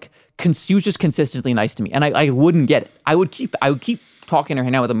just like, she was just consistently nice to me. And I wouldn't get it. I would keep talking to her,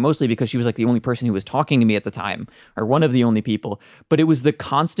 hang out with her, mostly because she was like the only person who was talking to me at the time, or one of the only people. But it was the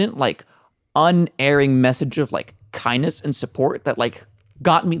constant, like, unerring message of like kindness and support that like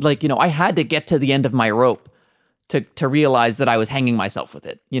got me, like, you know, I had to get to the end of my rope to realize that I was hanging myself with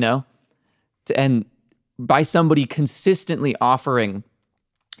it, you know? And by somebody consistently offering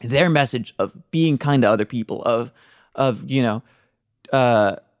their message of being kind to other people, of you know,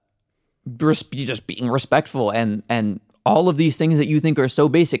 just being respectful and all of these things that you think are so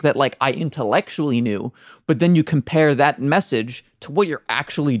basic that like I intellectually knew, but then you compare that message to what you're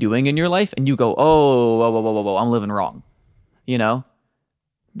actually doing in your life and you go, whoa, I'm living wrong. You know,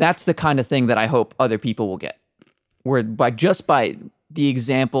 that's the kind of thing that I hope other people will get, where by the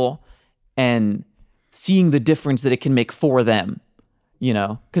example and seeing the difference that it can make for them, you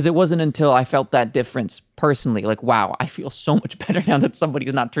know, because it wasn't until I felt that difference personally, like, wow, I feel so much better now that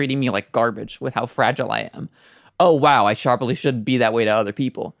somebody's not treating me like garbage with how fragile I am. Oh, wow, I sharply should be that way to other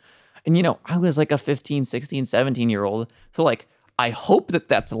people. And, you know, I was like a 15, 16, 17-year-old. So, like, I hope that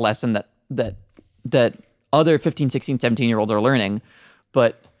that's a lesson that other 15, 16, 17-year-olds are learning.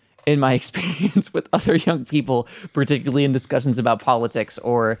 But in my experience with other young people, particularly in discussions about politics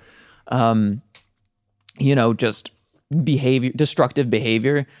or, you know, just destructive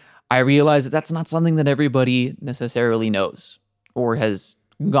behavior, I realize that that's not something that everybody necessarily knows or has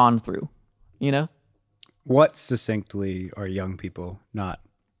gone through, you know? What succinctly are young people not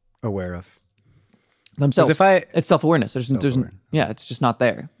aware of? Themselves. It's self-awareness. It's just not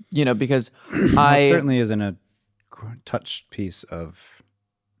there, you know, because certainly isn't a touched piece of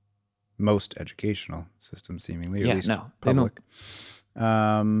most educational systems, seemingly, at least public.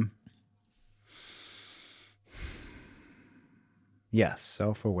 Yes,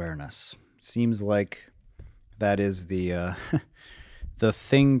 self-awareness. Seems like that is the the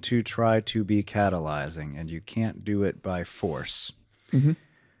thing to try to be catalyzing, and you can't do it by force. Mm-hmm.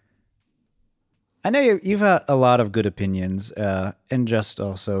 I know you've had a lot of good opinions, and just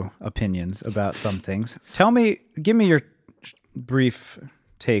also opinions about some things. Give me your brief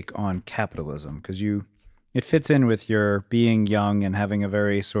take on capitalism, because it fits in with your being young and having a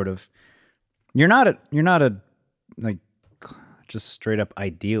very sort of, you're not a like just straight up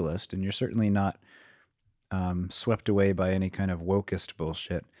idealist, and you're certainly not swept away by any kind of wokeist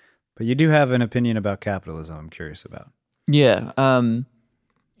bullshit, but you do have an opinion about capitalism I'm curious about. Yeah.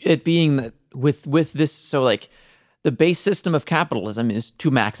 It being that with this, so like the base system of capitalism is to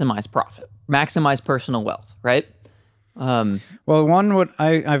maximize profit, maximize personal wealth, right? Well, one what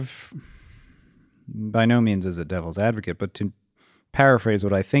I've by no means as a devil's advocate, but to paraphrase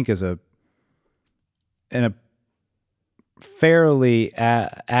what I think is in a fairly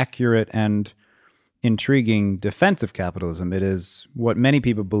accurate and intriguing defense of capitalism, it is what many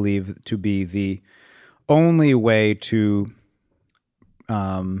people believe to be the only way to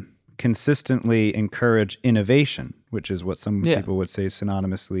consistently encourage innovation, which is what some people would say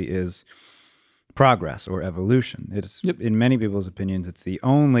synonymously is progress or evolution. It's in many people's opinions, it's the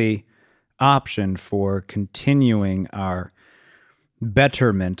only option for continuing our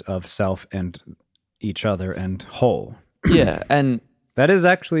betterment of self and each other and whole. Yeah, and that is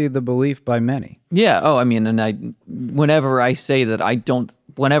actually the belief by many. Yeah. Oh, I mean, and whenever I say that I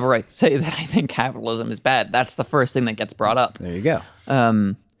think capitalism is bad, that's the first thing that gets brought up. There you go.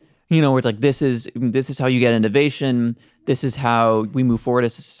 Where it's like, this is how you get innovation. This is how we move forward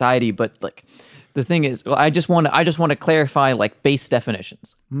as a society. But like, the thing is, I just want to clarify like base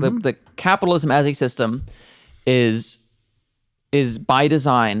definitions. Mm-hmm. The capitalism as a system is by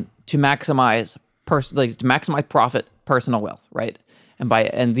design to maximize profit, personal wealth, right?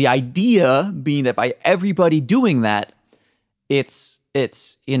 And the idea being that by everybody doing that, it's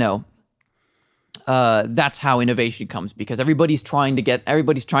that's how innovation comes, because everybody's trying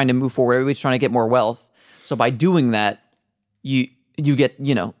to move forward, everybody's trying to get more wealth. So by doing that, you get,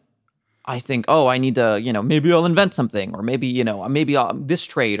 I think, I need to, maybe I'll invent something, or maybe I'll this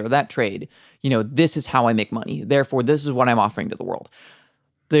trade or that trade. This is how I make money. Therefore, this is what I'm offering to the world.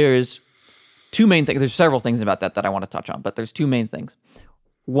 There's two main things. There's several things about that I want to touch on, but there's two main things.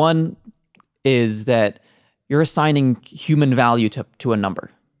 One is that you're assigning human value to a number.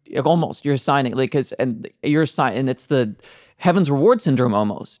 Almost, you're assigning and it's the heaven's reward syndrome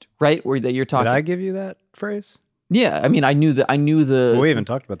almost, right? Where that you're talking. Did I give you that phrase? Yeah, I mean, I knew the. Well, we haven't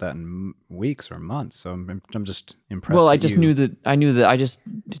talked about that in weeks or months, so I'm just impressed. Well, I just knew that. I just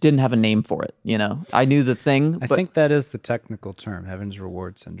didn't have a name for it. I knew the thing. I think that is the technical term, heaven's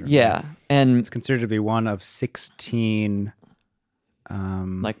reward syndrome. Yeah, and it's considered to be one of 16.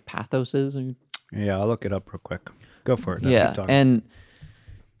 Like pathoses. Yeah, I'll look it up real quick. Go for it. Yeah, and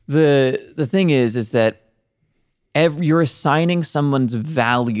the thing is that you're assigning someone's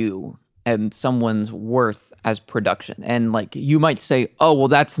value and someone's worth as production. And like, you might say, oh, well,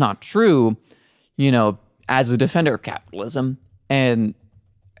 that's not true, as a defender of capitalism. And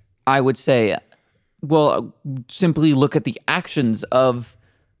I would say, well, simply look at the actions of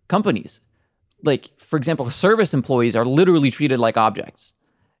companies. Like, for example, service employees are literally treated like objects.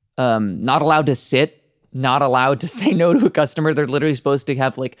 Not allowed to sit, not allowed to say no to a customer. They're literally supposed to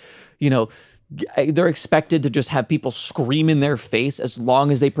have they're expected to just have people scream in their face as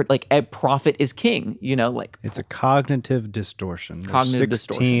long as they profit is king, it's a cognitive distortion.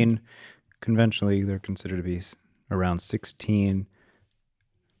 Distortion. Conventionally, they're considered to be around 16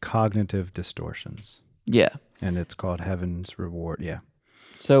 cognitive distortions. Yeah. And it's called heaven's reward. Yeah.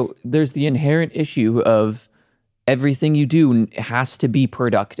 So there's the inherent issue of everything you do has to be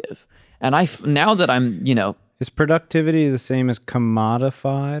productive. And now that I'm, is productivity the same as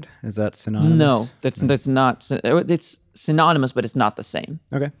commodified? Is that synonymous? No, that's not. It's synonymous, but it's not the same.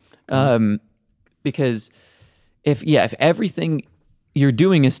 Okay. Because if everything you're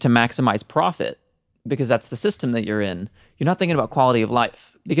doing is to maximize profit, because that's the system that you're in, you're not thinking about quality of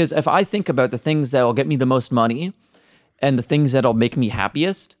life. Because if I think about the things that will get me the most money and the things that'll make me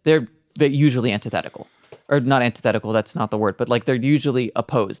happiest, they're usually antithetical. Or not antithetical, that's not the word, but like they're usually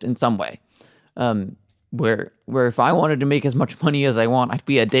opposed in some way. Where if I wanted to make as much money as I want, I'd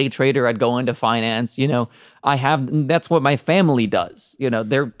be a day trader, I'd go into finance, that's what my family does.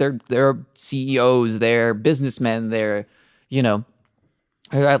 They're CEOs, they're businessmen, they're, or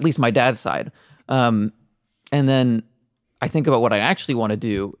at least my dad's side. And then I think about what I actually want to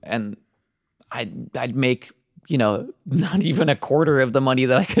do, and I'd make, not even a quarter of the money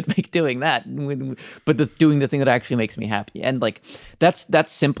that I could make doing that, but doing the thing that actually makes me happy. And like, that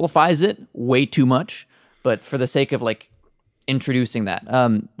simplifies it way too much. But for the sake of like introducing that,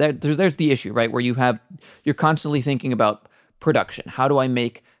 there's the issue, right? Where you're constantly thinking about production. How do I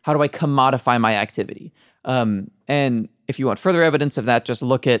commodify my activity? And if you want further evidence of that, just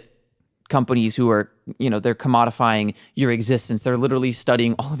look at companies who are, they're commodifying your existence. They're literally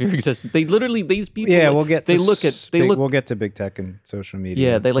studying all of your existence. These people. Yeah, we'll get to big tech and social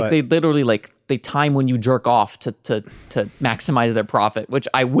media. Yeah, they literally they time when you jerk off to maximize their profit, which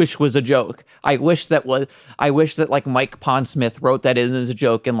I wish was a joke. I wish that like Mike Pondsmith wrote that in as a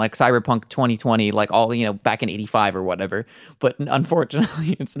joke in like Cyberpunk 2020, like all, back in 85 or whatever. But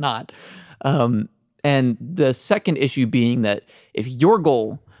unfortunately, it's not. And the second issue being that if your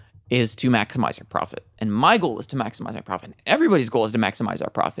goal is to maximize your profit, and my goal is to maximize my profit, and everybody's goal is to maximize our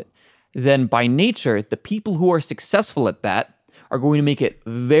profit, then by nature, the people who are successful at that are going to make it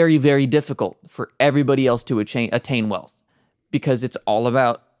very, very difficult for everybody else to attain wealth, because it's all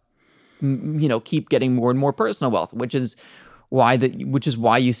about, keep getting more and more personal wealth, which is why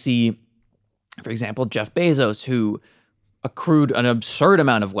you see, for example, Jeff Bezos, who accrued an absurd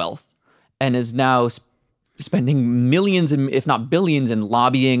amount of wealth and is now spending millions, if not billions, in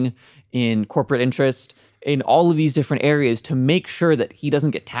lobbying, in corporate interest, in all of these different areas to make sure that he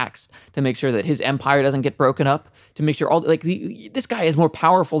doesn't get taxed, to make sure that his empire doesn't get broken up, to make sure this guy is more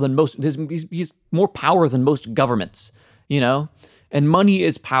powerful than most. He's more power than most governments, and money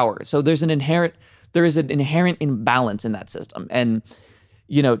is power. So there is an inherent imbalance in that system. And,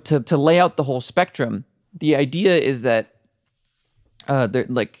 to lay out the whole spectrum, the idea is that, on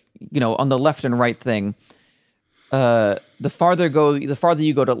the left and right thing, the farther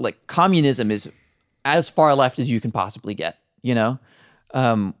you go to communism is as far left as you can possibly get.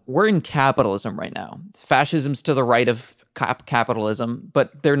 We're in capitalism right now. Fascism's to the right of capitalism,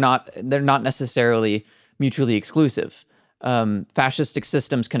 but they're not necessarily mutually exclusive. Fascistic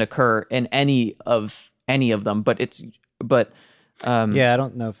systems can occur in any of them, but yeah, I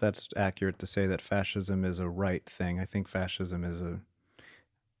don't know if that's accurate to say that fascism is a right thing. I think fascism is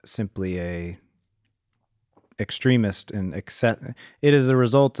simply a extremist and it is a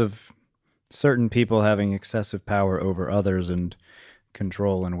result of certain people having excessive power over others and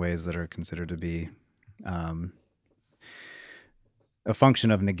control in ways that are considered to be a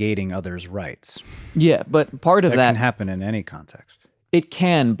function of negating others' rights. Yeah, but part of that can happen in any context. It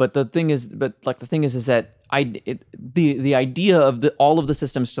can, but the thing is that the idea of all of the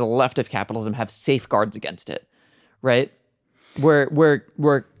systems to the left of capitalism have safeguards against it, right? Where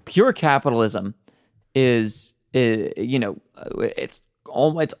pure capitalism is it's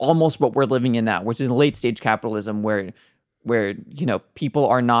almost what we're living in now, which is late stage capitalism, where people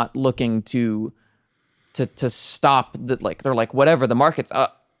are not looking to stop that. They're like, whatever, the market's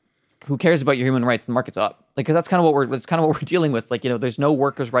up. Who cares about your human rights? The market's up. Because that's kind of what we're dealing with. There's no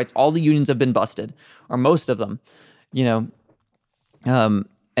workers' rights. All the unions have been busted, or most of them. And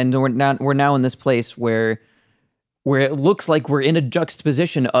we're now in this place where it looks like we're in a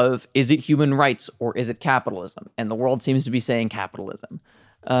juxtaposition of, is it human rights or is it capitalism? And the world seems to be saying capitalism.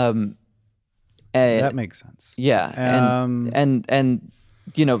 That makes sense. Yeah. And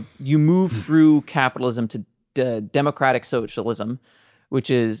you move through capitalism to democratic socialism, which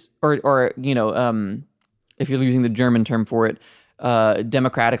is, if you're using the German term for it,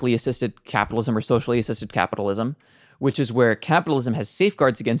 democratically assisted capitalism or socially assisted capitalism, which is where capitalism has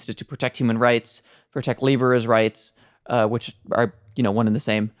safeguards against it to protect human rights, protect laborers' rights, which are one and the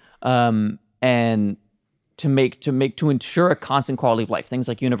same, and to ensure a constant quality of life. Things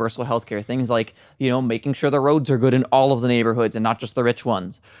like universal healthcare, things like making sure the roads are good in all of the neighborhoods and not just the rich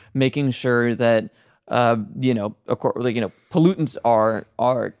ones, making sure that pollutants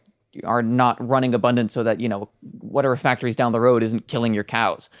are not running abundant, so that whatever factories down the road isn't killing your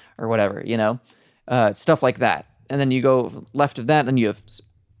cows or whatever, stuff like that. And then you go left of that, and you have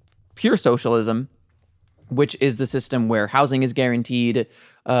pure socialism, which is the system where housing is guaranteed,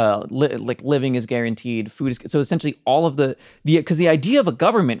 living is guaranteed, food is. So essentially, all of because the idea of a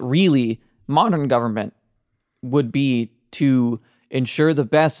government, really modern government, would be to ensure the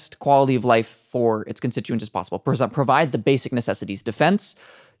best quality of life for its constituents as possible. Provide the basic necessities: defense,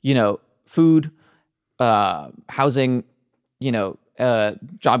 food, housing,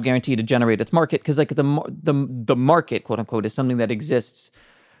 job guarantee to generate its market. Because the market, quote unquote, is something that exists.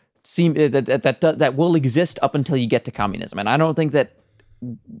 That will exist up until you get to communism. And I don't think that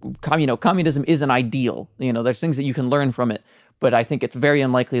communism is an ideal. There's things that you can learn from it, but I think it's very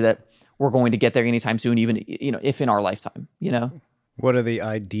unlikely that we're going to get there anytime soon, even if in our lifetime. What are the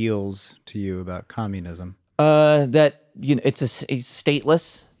ideals to you about communism? That it's a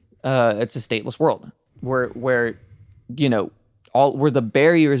stateless world where the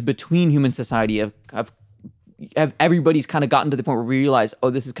barriers between human society have everybody's kind of gotten to the point where we realize,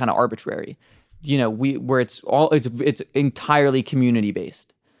 oh, this is kind of arbitrary. Where it's entirely community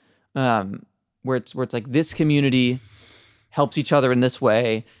based, where it's like this community helps each other in this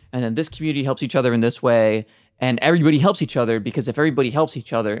way, and then this community helps each other in this way, and everybody helps each other, because if everybody helps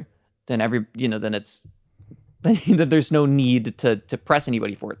each other, then then there's no need to press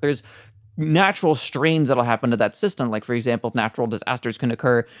anybody for it. There's natural strains that'll happen to that system. Like, for example, if natural disasters can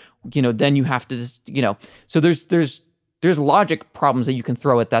occur, then you have to just, so there's logic problems that you can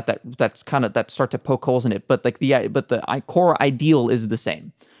throw at that start to poke holes in it. But the core ideal is the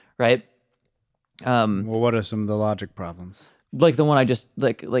same, right? Well, what are some of the logic problems? Like the one I just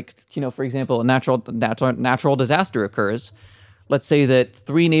for example, a natural disaster occurs. let's say that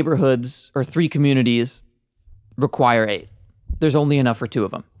 3 neighborhoods or 3 communities require 8. There's only enough for 2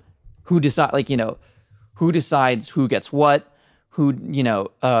 of them. Who decide, like, who decides who gets what? Who,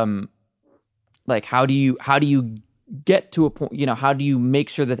 like, how do you get to a point, how do you make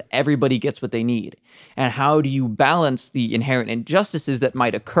sure that everybody gets what they need? And how do you balance the inherent injustices that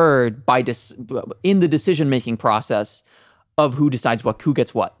might occur in the decision-making process of who decides who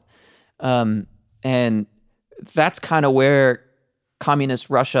gets what? And that's kind of where communist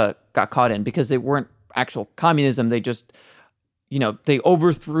Russia got caught in, because they weren't actual communism. They just, they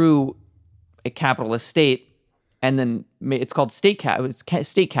overthrew a capitalist state, and then it's called state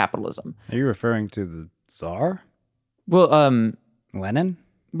capitalism. Are you referring to the Tsar? Well, Lenin?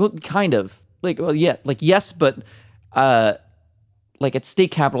 Well, kind of. Yes, but it's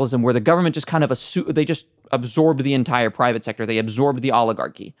state capitalism where the government just kind of they just absorbed the entire private sector. They absorbed the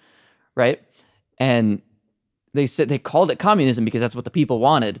oligarchy, right? And they called it communism because that's what the people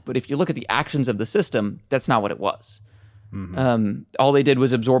wanted. But if you look at the actions of the system, that's not what it was. Mm-hmm. All they did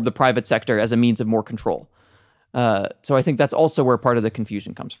was absorb the private sector as a means of more control. So I think that's also where part of the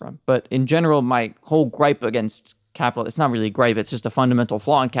confusion comes from. But in general, my whole gripe against capital, it's not really a gripe, it's just a fundamental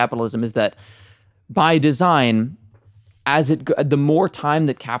flaw in capitalism, is that by design, the more time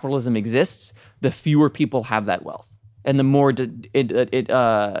that capitalism exists, the fewer people have that wealth, and the more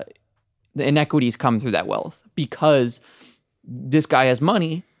the inequities come through that wealth, because this guy has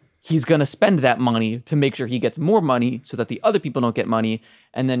money, he's going to spend that money to make sure he gets more money so that the other people don't get money,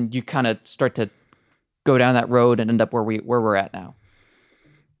 and then you kind of start to go down that road and end up where we're at now.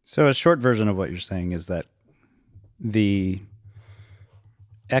 So a short version of what you're saying is that the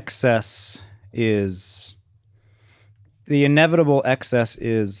inevitable excess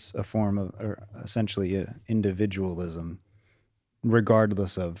is a form of, or essentially individualism,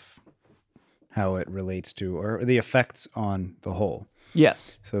 regardless of how it relates to, or the effects on the whole.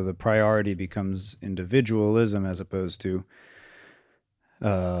 Yes. So the priority becomes individualism as opposed to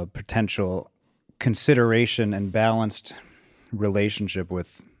potential consideration and balanced relationship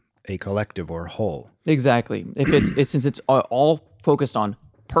with a collective or whole. Exactly. Since it's all focused on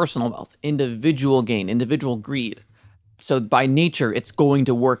personal wealth, individual gain, individual greed. So by nature, it's going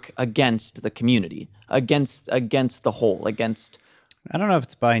to work against the community, against the whole, against. I don't know if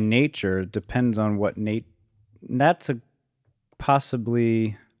it's by nature. It depends on what that's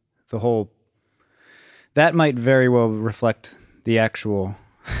possibly the whole. That might very well reflect the actual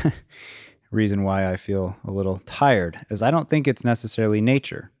reason why I feel a little tired, is I don't think it's necessarily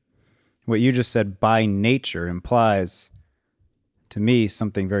nature. What you just said, by nature, implies to me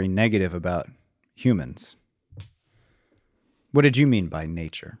something very negative about humans. What did you mean by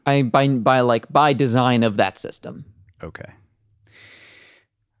nature? By design of that system. Okay.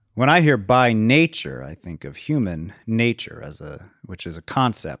 When I hear by nature, I think of human nature which is a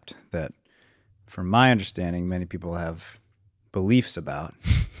concept that, from my understanding, many people have beliefs about.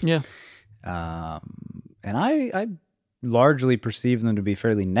 Yeah. And I largely perceive them to be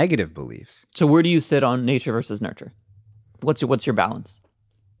fairly negative beliefs. So where do you sit on nature versus nurture? What's your balance?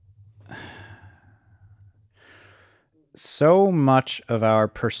 So much of our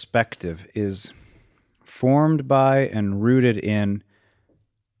perspective is formed by and rooted in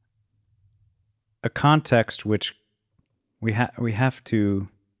a context which we have to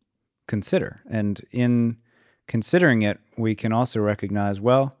consider. And in considering it, we can also recognize,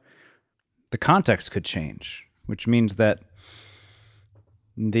 well, the context could change, which means that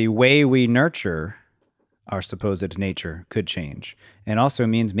the way we nurture our supposed nature could change. And also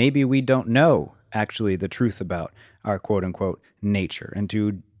means maybe we don't know actually the truth about our quote-unquote nature. And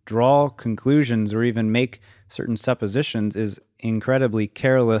to draw conclusions or even make certain suppositions is incredibly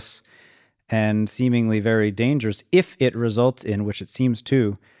careless and seemingly very dangerous if it results in, which it seems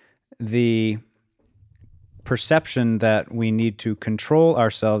to, the perception that we need to control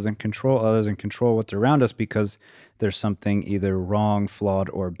ourselves and control others and control what's around us because there's something either wrong, flawed,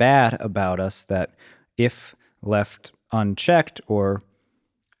 or bad about us that, if left unchecked or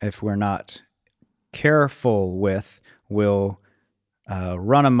if we're not careful with, will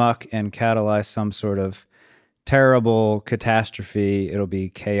run amok and catalyze some sort of terrible catastrophe. It'll be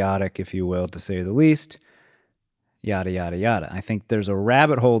chaotic, if you will, to say the least. Yada, yada, yada. I think there's a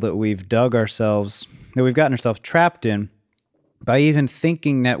rabbit hole that we've gotten ourselves trapped in by even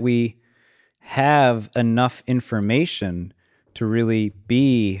thinking that we have enough information to really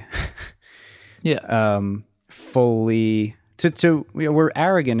be fully we're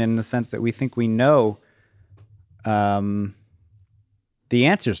arrogant in the sense that we think we know the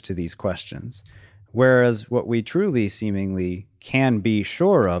answers to these questions, whereas what we truly seemingly can be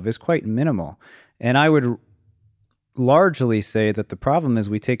sure of is quite minimal. And I would largely say that the problem is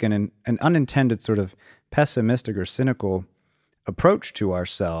we take an unintended sort of pessimistic or cynical approach to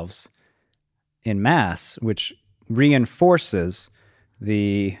ourselves in mass, which reinforces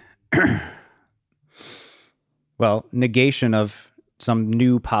the negation of some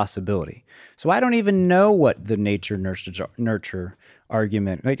new possibility. So I don't even know what the nature nurture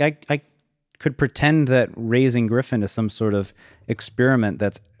argument. Like I could pretend that raising Griffin is some sort of experiment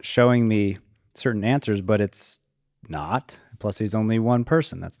that's showing me certain answers, but it's not. Plus, he's only one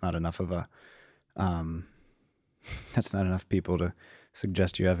person. That's not enough of a. That's not enough people to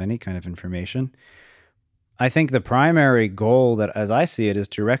suggest you have any kind of information. I think the primary goal, that, as I see it, is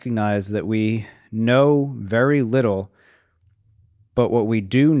to recognize that we know very little, but what we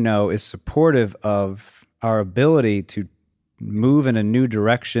do know is supportive of our ability to move in a new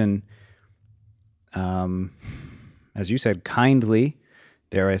direction. As you said, kindly,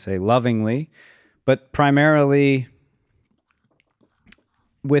 dare I say, lovingly, but primarily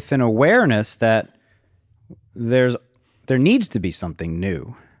with an awareness that there needs to be something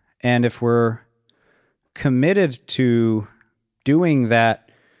new. And if we're committed to doing that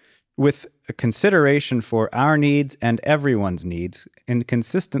with a consideration for our needs and everyone's needs, and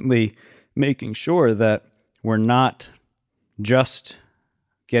consistently making sure that we're not just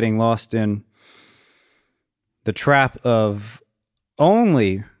getting lost in the trap of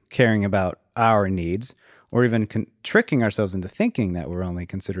only caring about our needs, or even tricking ourselves into thinking that we're only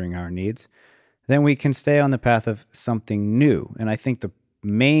considering our needs, then we can stay on the path of something new. And I think the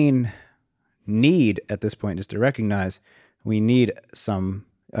main need at this point is to recognize we need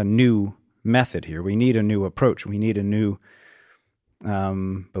a new method here. We need a new approach. We need a new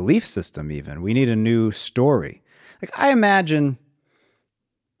belief system even. We need a new story. Like, I imagine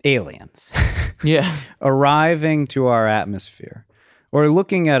aliens arriving to our atmosphere, or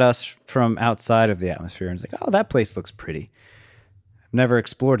looking at us from outside of the atmosphere and it's like, oh, that place looks pretty. I've never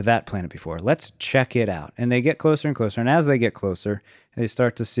explored that planet before. Let's check it out. And they get closer and closer. And as they get closer, they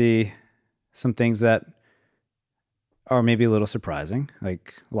start to see some things that are maybe a little surprising,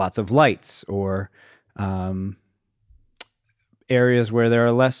 like lots of lights, or areas where there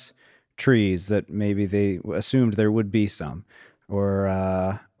are less trees that maybe they assumed there would be some,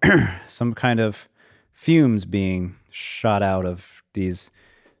 or some kind of fumes being shot out of these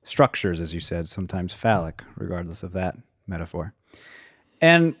structures, as you said, sometimes phallic, regardless of that metaphor.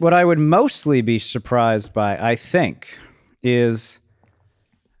 And what I would mostly be surprised by, I think, is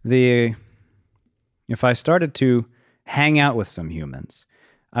if I started to hang out with some humans,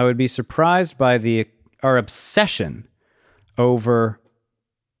 I would be surprised by our obsession over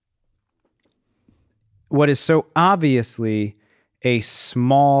what is so obviously a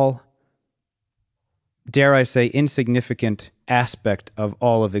small, dare I say, insignificant aspect of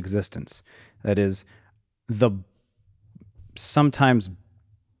all of existence. That is the sometimes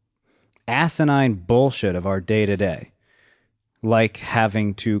asinine bullshit of our day-to-day, like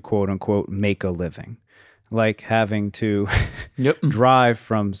having to, quote unquote, make a living, like having to drive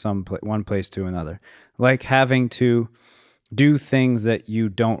from one place to another, like having to do things that you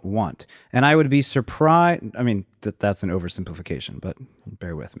don't want. And I would be surprised, I mean, that's an oversimplification, but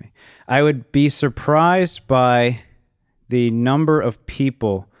bear with me. I would be surprised by the number of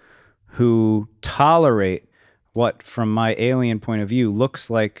people who tolerate what, from my alien point of view, looks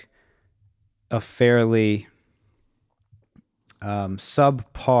like a fairly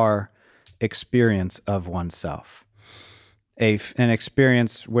subpar experience of oneself. An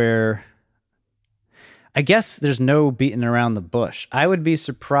experience where I guess there's no beating around the bush. I would be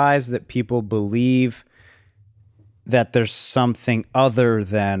surprised that people believe that there's something other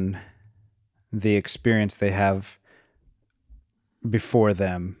than the experience they have before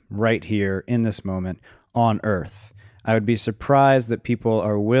them right here in this moment on Earth. I would be surprised that people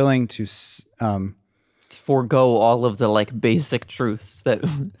are willing to forego all of the like basic truths that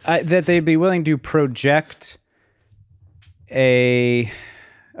they'd be willing to project the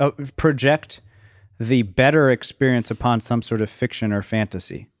better experience upon some sort of fiction or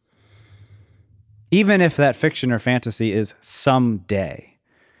fantasy, even if that fiction or fantasy is someday.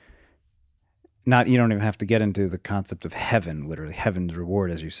 You don't even have to get into the concept of heaven, literally heaven's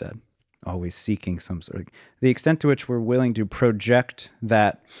reward, as you said, always seeking some sort of, the extent to which we're willing to project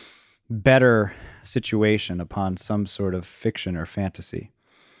that better situation upon some sort of fiction or fantasy,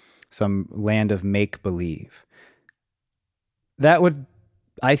 some land of make-believe. That would,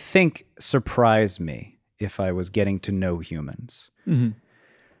 I think, surprise me if I was getting to know humans. Mm-hmm.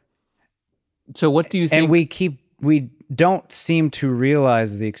 So what do you think? And we don't seem to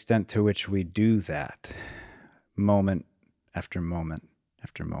realize the extent to which we do that moment after moment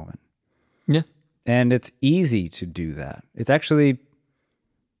after moment. Yeah. And it's easy to do that. It's actually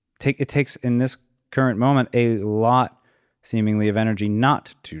it takes in this current moment a lot seemingly of energy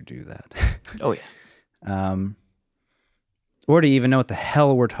not to do that. Oh yeah. Or to even know what the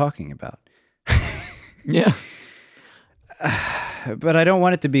hell we're talking about. Yeah. But I don't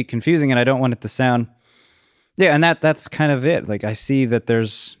want it to be confusing, and I don't want it to sound, yeah, and that's kind of it. Like, I see that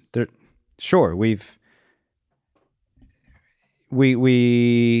sure, we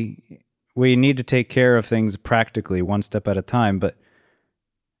need to take care of things practically, one step at a time, but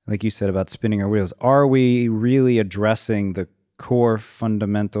like you said about spinning our wheels, are we really addressing the core,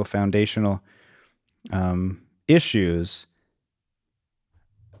 fundamental, foundational issues?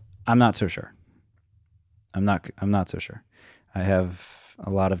 I'm not so sure. I'm not so sure. I have a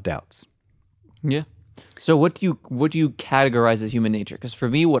lot of doubts. Yeah. So what do you categorize as human nature? Because for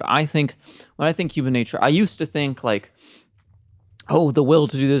me, when I think human nature, I used to think like, oh, the will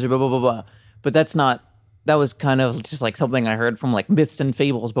to do this or blah blah blah blah. But that was kind of just like something I heard from like myths and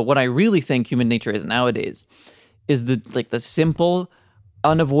fables. But what I really think human nature is nowadays is the simple,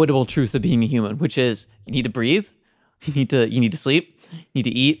 unavoidable truth of being a human, which is you need to breathe, you need to sleep, you need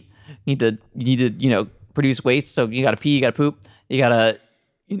to eat, you need to produce waste. So you got to pee, you got to poop, you got to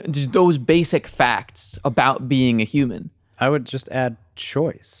just those basic facts about being a human. I would just add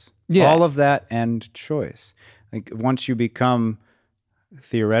choice. Yeah. All of that and choice. Like, once you become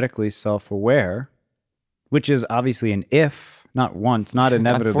theoretically self-aware, which is obviously an if, not once, not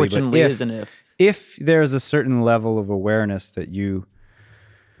inevitably, Unfortunately, but is an if. If there's a certain level of awareness that you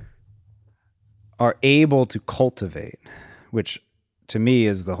are able to cultivate, which to me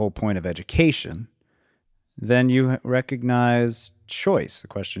is the whole point of education, then you recognize choice. The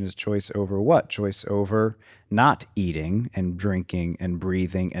question is choice over what? Choice over not eating and drinking and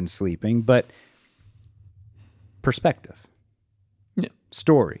breathing and sleeping, but perspective,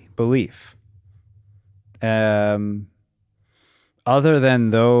 story, belief. Other than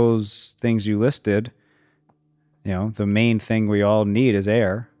those things you listed, the main thing we all need is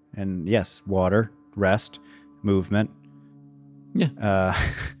air, and yes, water, rest, movement. Yeah.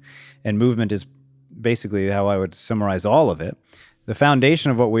 And movement is basically how I would summarize all of it. The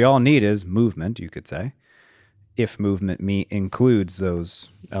foundation of what we all need is movement, you could say. If movement includes those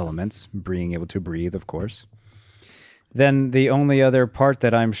elements, being able to breathe, of course. Then the only other part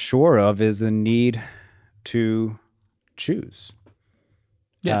that I'm sure of is the need to choose.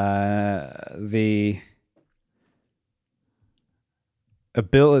 Yeah. The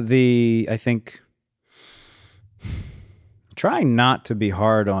ability, I think, trying not to be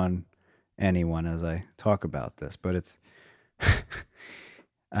hard on anyone as I talk about this, but it's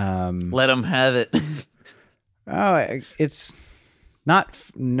let them have it. It's not.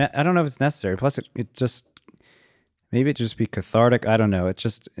 I don't know if it's necessary. Plus, it just maybe it just be cathartic. I don't know.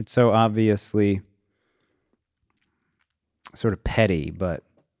 It's so obviously sort of petty, but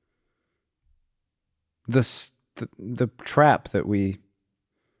the trap that we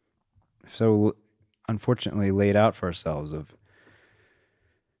so unfortunately laid out for ourselves of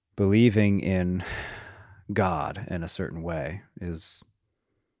believing in God in a certain way is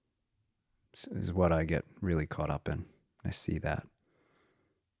what I get really caught up in. I see that.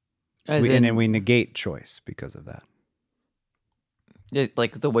 And we negate choice because of that. Yeah,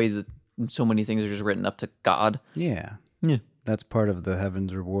 like the way that so many things are just written up to God. Yeah. Yeah. That's part of the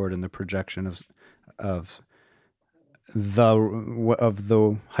heaven's reward and the projection of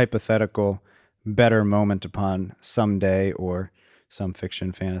the hypothetical better moment upon someday or some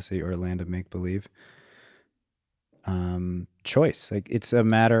fiction, fantasy, or land of make-believe. Choice. Like, it's a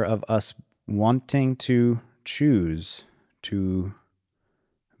matter of us wanting to choose to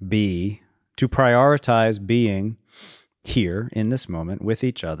prioritize being here in this moment with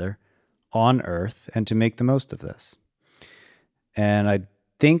each other on Earth and to make the most of this. And I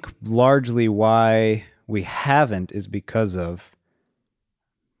think largely why we haven't is because of,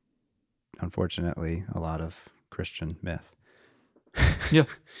 unfortunately, a lot of Christian myth. Yeah.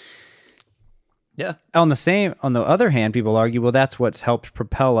 Yeah. On the other hand, people argue, well, that's what's helped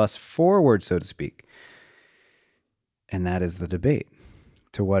propel us forward, so to speak. And that is the debate.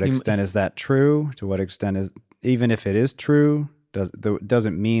 To what extent is that true? To what extent is, even if it is true,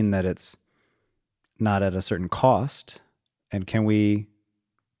 doesn't mean that it's not at a certain cost? And can we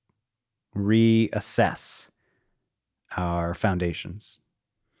reassess our foundations?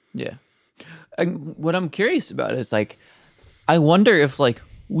 Yeah. And what I'm curious about is, like, I wonder if, like,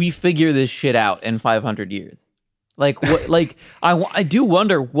 we figure this shit out in 500 years. Like, what? Like, I do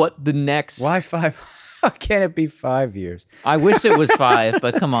wonder what the next. Why 5? How can it be 5 years? I wish it was 5,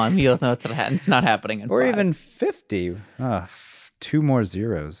 but come on, we all know it's not happening in 5. Or even 50. 2 more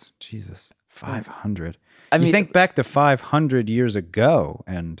zeros. Jesus. 500. I mean, you think back to 500 years ago,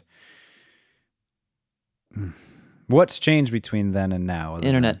 and what's changed between then and now?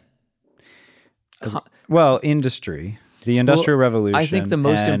 internet. Industry, the Industrial Revolution. I think the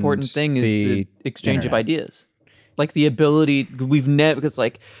most important thing is the exchange of ideas, like the ability. We've never, because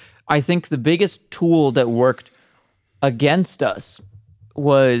like, I think the biggest tool that worked against us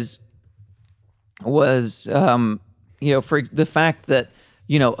was for the fact that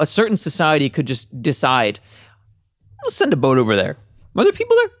a certain society could just decide, let's send a boat over there. Are there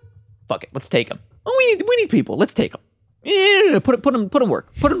people there? Fuck it, let's take them. Oh, we need people. Let's take them. Yeah, put them to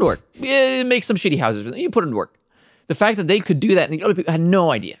work. Put them to work. Yeah, make some shitty houses. You put them to work. The fact that they could do that and the other people had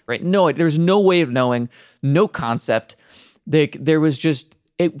no idea, right? No, there was no way of knowing, no concept. There was just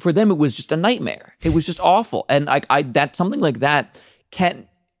for them. It was just a nightmare. It was just awful. And that something like that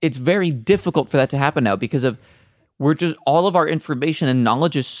it's very difficult for that to happen now because of all of our information and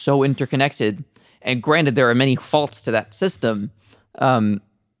knowledge is so interconnected. And granted, there are many faults to that system,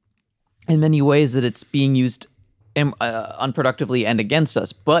 in many ways that it's being used unproductively and against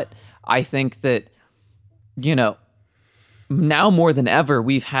us. But I think that, now more than ever,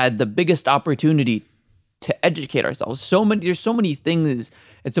 we've had the biggest opportunity to educate ourselves. There's so many things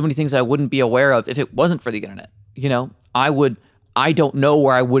and so many things I wouldn't be aware of if it wasn't for the internet. I don't know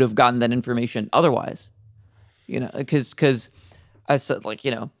where I would have gotten that information otherwise. Because I said,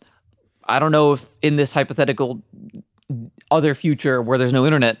 I don't know if in this hypothetical other future where there's no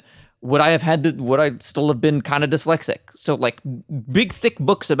internet, would I still have been kind of dyslexic? So like big, thick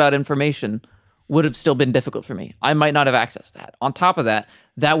books about information would have still been difficult for me. I might not have accessed that. On top of that,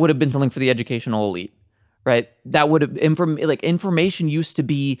 that would have been something for the educational elite, right? That would have, information used to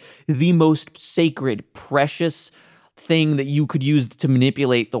be the most sacred, precious thing that you could use to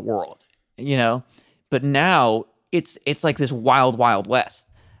manipulate the world, But now it's like this wild, wild west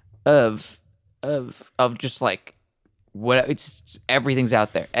of just like, everything's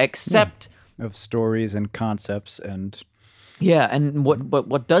out there except of stories and concepts and and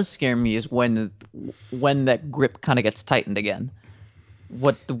what does scare me is when that grip kind of gets tightened again.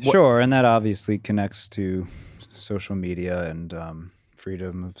 Sure, and that obviously connects to social media and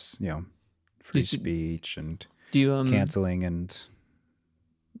freedom of free speech and canceling, and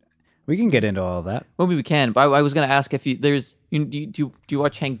we can get into all of that. Well, we can. But I was going to ask if do you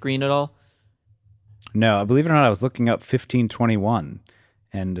watch Hank Green at all? No, believe it or not, I was looking up 1521,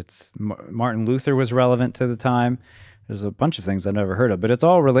 and it's Martin Luther was relevant to the time. There's a bunch of things I've never heard of, but it's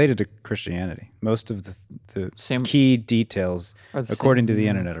all related to Christianity. Most of the key details, according to the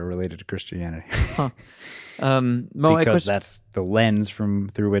internet, are related to Christianity. Huh. Because that's the lens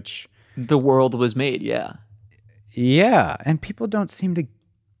through which the world was made, yeah. Yeah, and people don't seem to...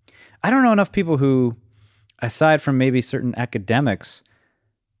 I don't know enough people who, aside from maybe certain academics,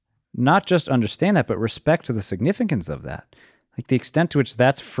 not just understand that, but respect to the significance of that. Like the extent to which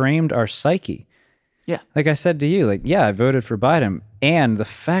that's framed our psyche. Yeah. Like I said to you, I voted for Biden. And the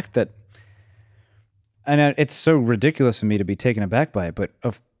fact that, I know it's so ridiculous for me to be taken aback by it, but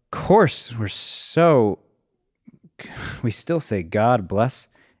of course we still say, God bless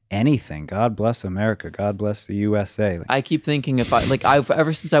anything. God bless America. God bless the USA. I keep thinking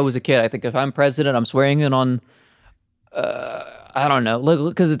ever since I was a kid, I think if I'm president, I'm swearing in on, I don't know,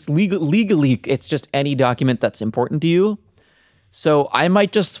 because it's legally, it's just any document that's important to you. So I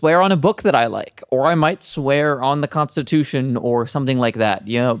might just swear on a book that I like, or I might swear on the Constitution or something like that,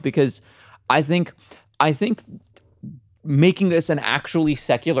 because I think making this an actually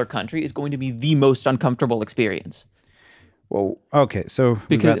secular country is going to be the most uncomfortable experience. Well, okay, so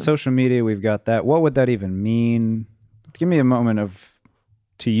we've got social media, we've got that. What would that even mean? Give me a moment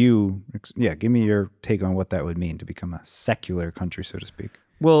give me your take on what that would mean to become a secular country, so to speak.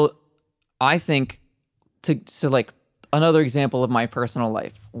 Well, I think another example of my personal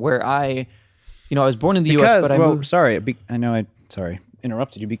life where I was born in the U.S., but I moved. Sorry, sorry,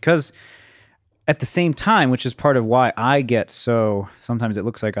 interrupted you, because at the same time, which is part of why I get sometimes it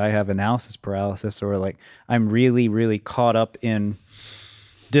looks like I have analysis paralysis, or like I'm really, really caught up in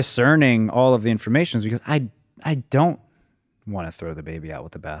discerning all of the information, is because I don't want to throw the baby out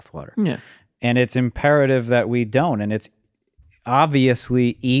with the bathwater. Yeah. And it's imperative that we don't. And it's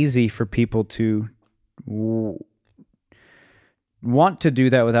obviously easy for people to want to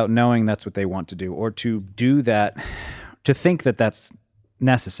do that without knowing that's what they want to do, or to do that, to think that that's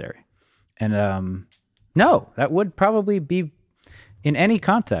necessary. And no, that would probably be, in any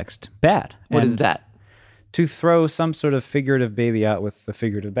context, bad. What is that? To throw some sort of figurative baby out with the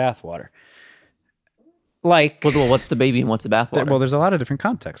figurative bathwater. Like, well, what's the baby and what's the bathwater? Well, there's a lot of different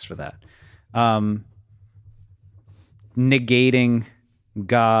contexts for that. Negating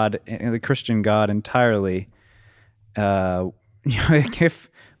God, the Christian God entirely. If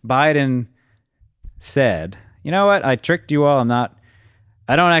Biden said, "You know what? I tricked you all.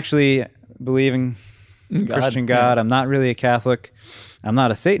 I don't actually believe in Christian God. I'm not really a Catholic. I'm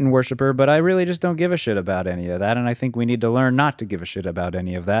not a Satan worshiper, but I really just don't give a shit about any of that. And I think we need to learn not to give a shit about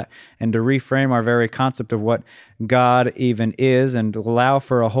any of that and to reframe our very concept of what God even is and allow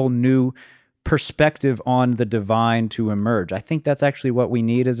for a whole new perspective on the divine to emerge." I think that's actually what we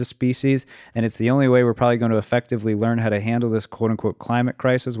need as a species, and it's the only way we're probably going to effectively learn how to handle this quote-unquote climate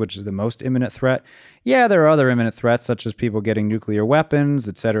crisis, which is the most imminent threat. Yeah, there are other imminent threats, such as people getting nuclear weapons,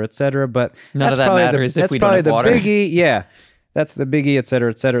 et cetera, but none of that matters if we don't have water. That's probably the biggie. Yeah, that's the biggie, et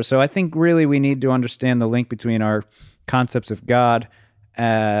cetera. So I think really we need to understand the link between our concepts of God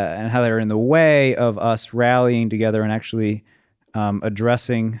and how they're in the way of us rallying together and actually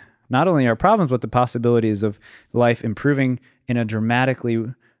addressing not only our problems, but the possibilities of life improving in a dramatically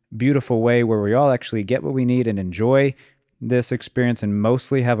beautiful way where we all actually get what we need and enjoy this experience and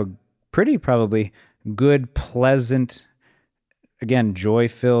mostly have a pretty probably good, pleasant, again,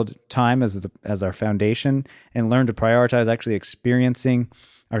 joy-filled time as our foundation, and learn to prioritize actually experiencing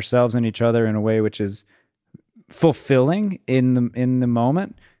ourselves and each other in a way which is fulfilling in the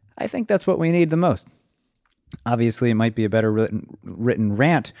moment. I think that's what we need the most. Obviously, it might be a better written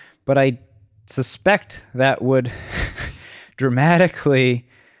rant, but I suspect that would dramatically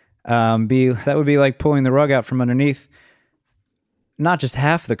would be like pulling the rug out from underneath not just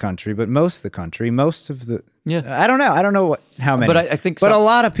half the country, but most of the country, most of the. Yeah, I don't know how many, but I think, but a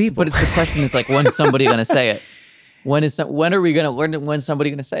lot of people. But it's the question is like, when's somebody going to say it? When are we going to learn? When's somebody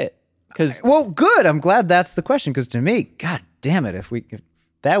going to say it? Because good. I'm glad that's the question. Because to me, God damn it, if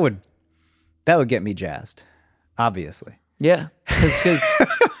that would get me jazzed. Obviously. Yeah, because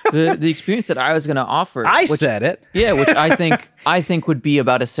the experience that I was going to offer, said it. Yeah, which I think would be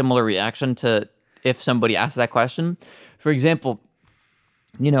about a similar reaction to if somebody asked that question. For example,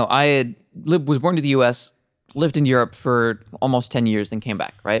 I was born in the U.S., lived in Europe for almost 10 years, and came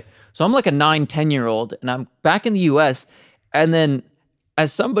back. Right, so I'm like a 9-10-year-old, and I'm back in the U.S. And then,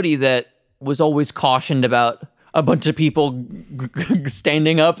 as somebody that was always cautioned about a bunch of people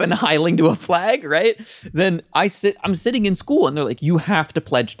standing up and hiling to a flag, right? Then I'm sitting in school and they're like, you have to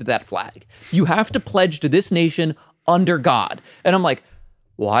pledge to that flag. You have to pledge to this nation under God. And I'm like,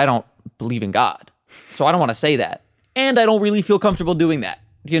 well, I don't believe in God, so I don't want to say that. And I don't really feel comfortable doing that,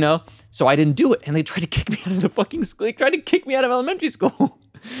 So I didn't do it. And they tried to kick me out of the fucking school. They tried to kick me out of elementary school.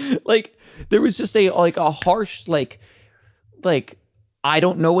 Like, there was just a harsh, I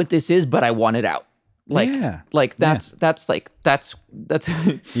don't know what this is, but I want it out. That's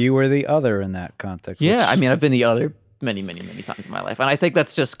You were the other in that context. Yeah, I mean, I've been the other many, many, many times in my life, and I think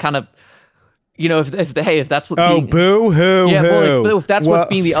that's just kind of, if that's what. Oh, boo hoo! Yeah, well, if that's what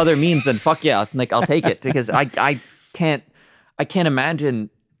being the other means, then fuck yeah, I'll take it, because I can't imagine,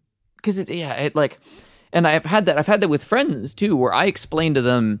 because and I've had that with friends too, where I explain to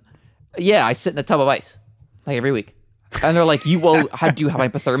them, yeah, I sit in a tub of ice every week, and they're like, do you have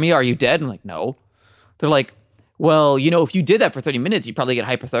hypothermia? Are you dead? I'm like, no. They're like, well, if you did that for 30 minutes, you'd probably get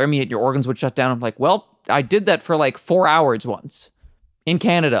hypothermia and your organs would shut down. I'm like, well, I did that for 4 hours once in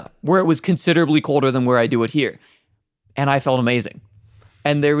Canada, where it was considerably colder than where I do it here. And I felt amazing.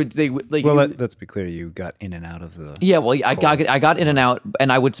 And let's be clear, you got in and out of the. Yeah, well, I got in and out,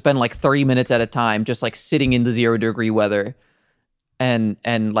 and I would spend 30 minutes at a time just sitting in the 0-degree weather and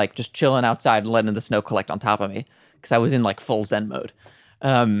just chilling outside and letting the snow collect on top of me, because I was in full Zen mode.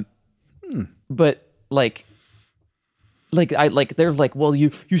 But they're like, well,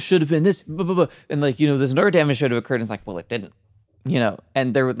 you should have been this, blah, blah, blah. And there's another damage should have occurred. And it's like, well, it didn't,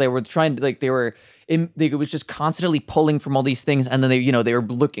 and they were trying to it was just constantly pulling from all these things. And then they were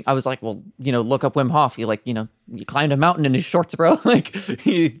looking, I was like, well, look up Wim Hof. You climbed a mountain in his shorts, bro. There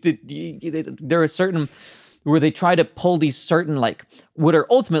are certain where they try to pull these certain what are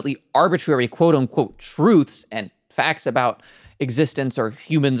ultimately arbitrary quote unquote truths and facts about existence or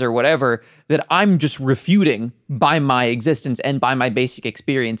humans or whatever that I'm just refuting by my existence and by my basic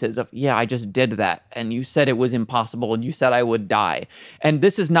experiences of, yeah, I just did that. And you said it was impossible and you said I would die. And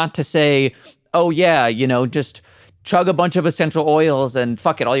this is not to say, oh yeah, just chug a bunch of essential oils and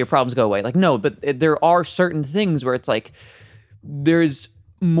fuck it, all your problems go away. No, but there are certain things where it's there's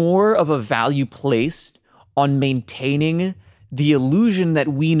more of a value placed on maintaining the illusion that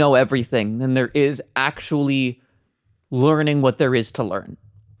we know everything than there is actually learning what there is to learn,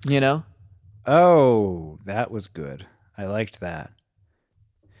 Oh, that was good. I liked that.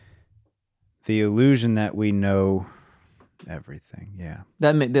 The illusion that we know everything. Yeah.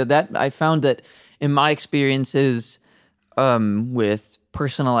 That I found that in my experiences with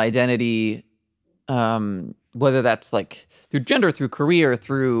personal identity, whether that's like through gender, through career,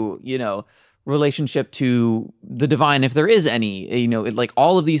 through, relationship to the divine, if there is any, like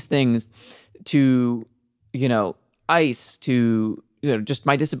all of these things, to, ICE, to, just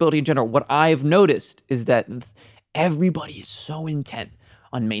my disability in general, what I've noticed is that everybody is so intent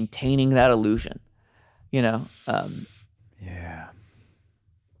on maintaining that illusion, Yeah.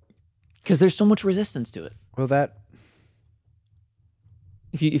 because there's so much resistance to it. Well, that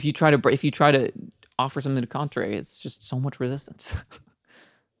If you try to offer something to contrary, it's just so much resistance.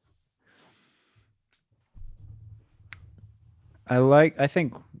 I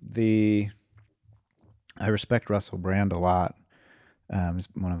respect Russell Brand a lot.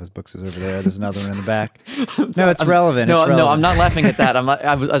 One of his books is over there. There's another one in the back. No, it's relevant. No, it's relevant. no, I'm not laughing at that.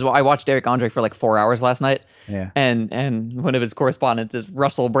 I watched Eric Andre for like 4 hours last night. Yeah. And one of his correspondents is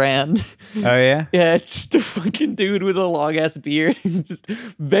Russell Brand. Oh yeah. Yeah, it's just a fucking dude with a long ass beard. He's just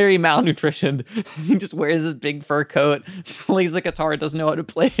very malnutritioned. He just wears this big fur coat, plays the guitar, doesn't know how to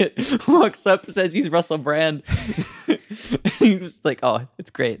play it. Walks up, says he's Russell Brand. He's just like, oh,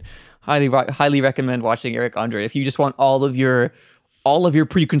 it's great. Highly recommend watching Eric Andre if you just want all of your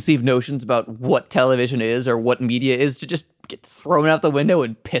preconceived notions about what television is or what media is to just get thrown out the window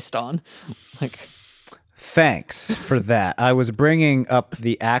and pissed on. Like, thanks for that. I was bringing up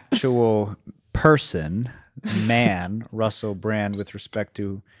the actual man, Russell Brand, with respect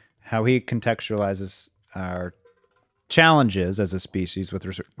to how he contextualizes our challenges as a species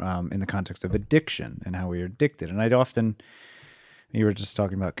in the context of addiction and how we are addicted. And you were just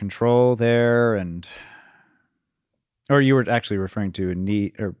talking about control there, or you were actually referring to a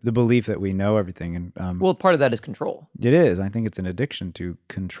need or the belief that we know everything. And well, part of that is control. It is. I think it's an addiction to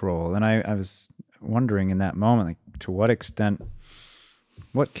control. And I was wondering in that moment, like, to what extent,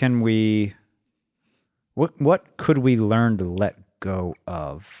 what could we learn to let go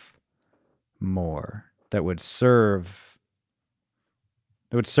of more that would serve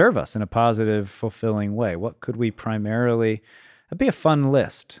us in a positive, fulfilling way? What could we primarily? That'd be a fun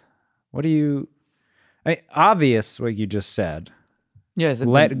list. Obvious what you just said. Yes.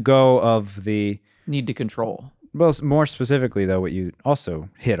 Let go of the need to control. Well, more specifically, though, what you also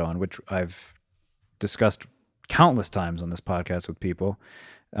hit on, which I've discussed countless times on this podcast with people,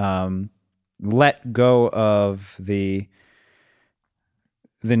 let go of the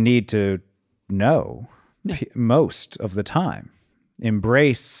need to know most of the time.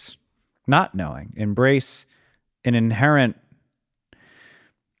 Embrace not knowing. Embrace an inherent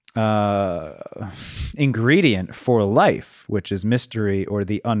ingredient for life, which is mystery or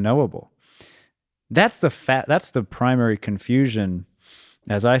the unknowable. That's the primary confusion,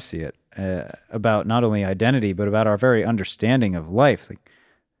 as I see it, about not only identity but about our very understanding of life. Like,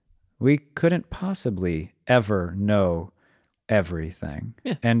 we couldn't possibly ever know everything,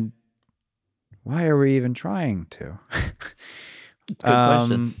 and why are we even trying to? It's a good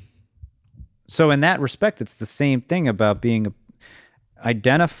question. So in that respect, it's the same thing about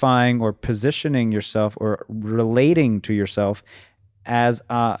identifying or positioning yourself or relating to yourself as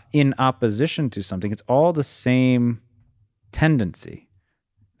in opposition to something. It's all the same tendency,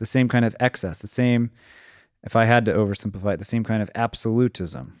 the same kind of excess, the same, if I had to oversimplify it, the same kind of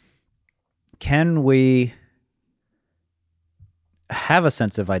absolutism. Can we have a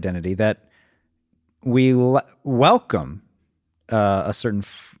sense of identity that we welcome a certain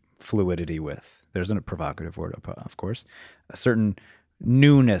fluidity with? There's a provocative word, of course, a certain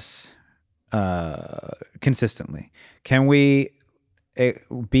newness consistently. Can we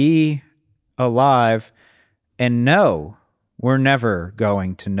be alive and know we're never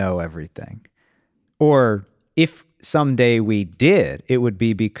going to know everything? Or if someday we did, it would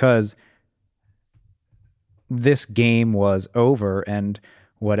be because this game was over and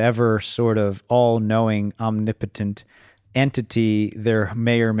whatever sort of all-knowing, omnipotent entity there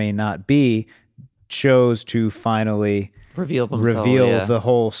may or may not be chose to finally reveal the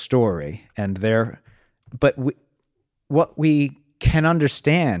whole story. And what we can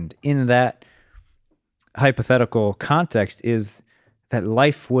understand in that hypothetical context is that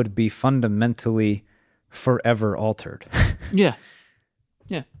life would be fundamentally forever altered. Yeah.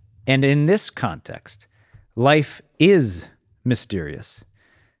 And in this context, life is mysterious.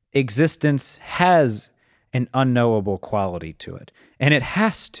 Existence has an unknowable quality to it, and it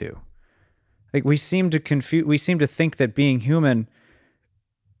has to. Like, we seem to think that being human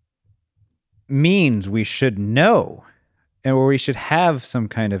means we should know, or we should have some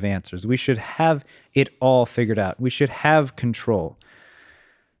kind of answers. We should have it all figured out. We should have control.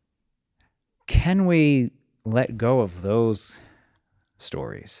 Can we let go of those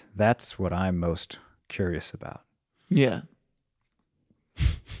stories? That's what I'm most curious about. Yeah.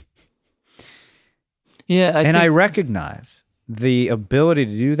 Yeah, And I recognize the ability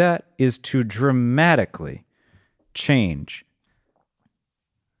to do that is to dramatically change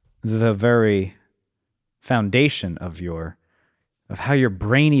the very foundation of how your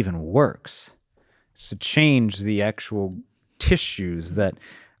brain even works. It's to change the actual tissues that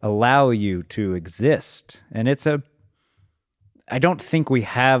allow you to exist. And I don't think we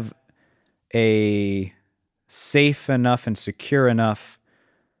have a safe enough and secure enough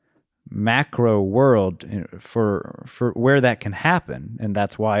macro world for where that can happen. And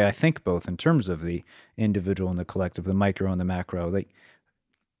that's why I think both in terms of the individual and the collective, the micro and the macro, like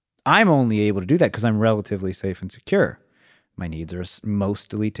I'm only able to do that because I'm relatively safe and secure. My needs are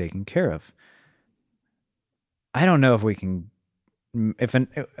mostly taken care of. I don't know if we can,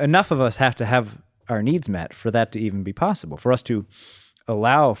 enough of us have to have our needs met for that to even be possible, for us to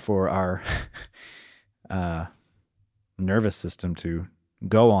allow for our nervous system to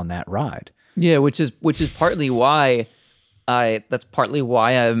go on that ride. Yeah, which is partly why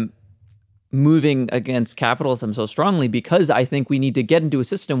I'm moving against capitalism so strongly, because I think we need to get into a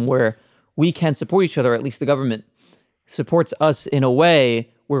system where we can support each other, or at least the government supports us in a way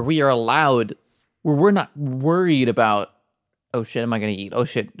where we are allowed, where we're not worried about, oh shit, am I going to eat? Oh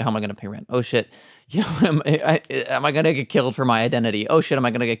shit, how am I going to pay rent? Oh shit, am I going to get killed for my identity? Oh shit, am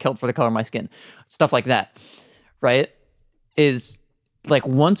I going to get killed for the color of my skin? Stuff like that, right? Is like,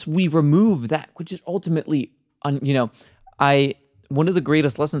 once we remove that, which is ultimately, one of the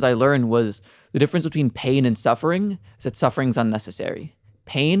greatest lessons I learned was the difference between pain and suffering is that suffering's unnecessary.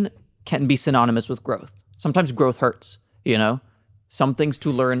 Pain can be synonymous with growth. Sometimes growth hurts, Some things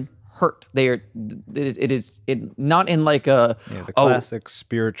to learn hurt. It is not in like a... Yeah, the classic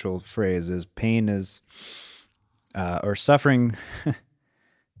spiritual phrase is pain is, or suffering,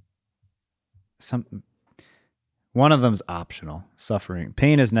 one of them's optional. Suffering,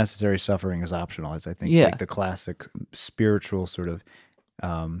 pain is necessary, suffering is optional, is I think like the classic spiritual sort of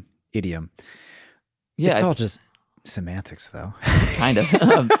idiom. Yeah, it's all just semantics, though. Kind of.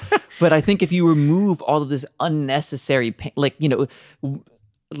 But I think if you remove all of this unnecessary pain, like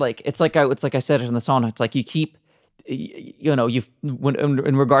it's like I said it in the song. It's like you keep,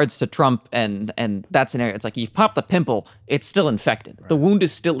 in regards to Trump and that scenario, it's like you've popped the pimple, it's still infected. Right. The wound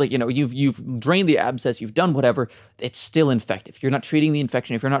is still like, you've drained the abscess, you've done whatever, it's still infected. If you're not treating the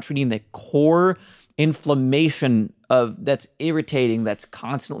infection, if you're not treating the core inflammation that's irritating, that's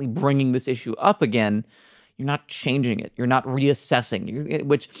constantly bringing this issue up again, you're not changing it. You're not reassessing.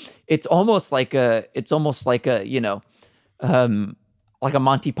 Which it's almost like a like a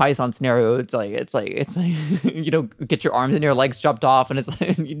Monty Python scenario. It's like get your arms and your legs chopped off, and it's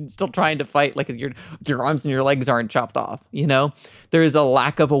like you're still trying to fight like your arms and your legs aren't chopped off. There is a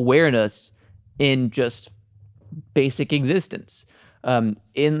lack of awareness in just basic existence.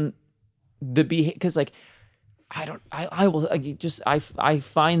 In the because like I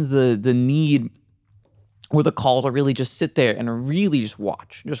find the need or the call to really just sit there and really just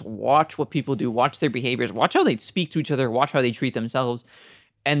watch what people do, watch their behaviors, watch how they speak to each other, watch how they treat themselves.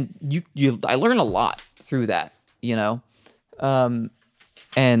 And I learn a lot through that,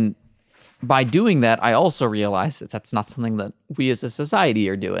 and by doing that, I also realize that that's not something that we as a society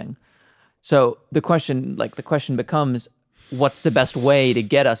are doing. So the question becomes, what's the best way to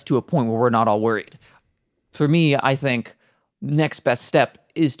get us to a point where we're not all worried? For me, I think next best step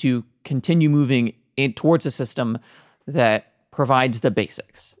is to continue moving towards a system that provides the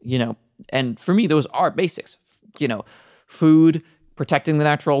basics, and for me, those are basics, food, protecting the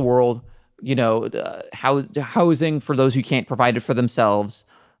natural world, housing for those who can't provide it for themselves,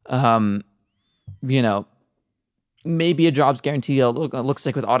 maybe a jobs guarantee. It looks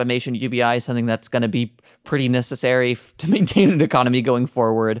like with automation, UBI is something that's going to be pretty necessary to maintain an economy going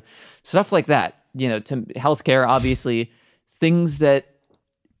forward. Stuff like that, to healthcare, obviously, things that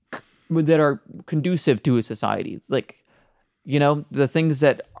are conducive to a society, like, the things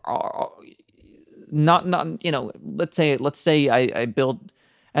that are not let's say I build,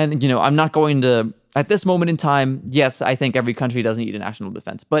 and I'm not going to, at this moment in time, yes, I think every country does need a national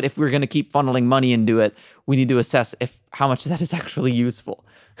defense, but if we're going to keep funneling money into it, we need to assess how much of that is actually useful.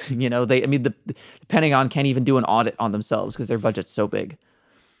 The Pentagon can't even do an audit on themselves because their budget's so big.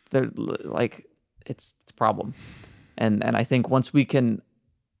 They're like, it's a problem. And I think once we can,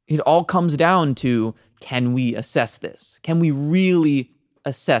 it all comes down to, can we assess this? Can we really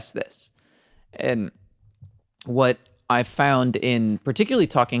assess this? And what I've found in particularly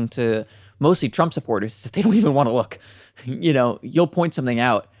talking to mostly Trump supporters is that they don't even want to look. You'll point something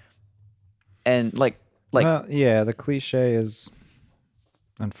out and well, yeah, the cliche is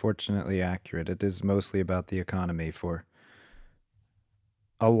unfortunately accurate. It is mostly about the economy for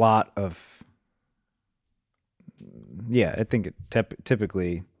a lot of Yeah, I think it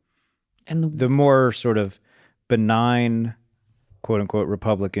typically And the more sort of benign, quote unquote,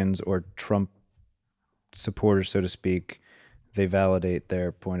 Republicans or Trump supporters, so to speak, they validate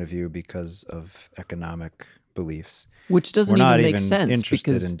their point of view because of economic beliefs. which doesn't We're not even make even sense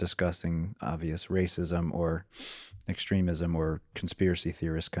interested because in discussing obvious racism or extremism or conspiracy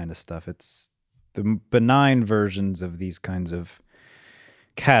theorist kind of stuff. It's the benign versions of these kinds of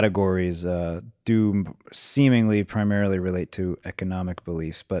categories do seemingly primarily relate to economic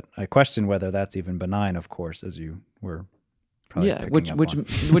beliefs, but I question whether that's even benign, of course, as you were probably yeah, picking which up which on.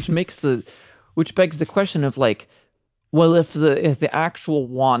 which begs the question of like, well, if the actual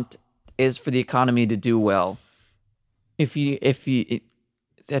want is for the economy to do well, if you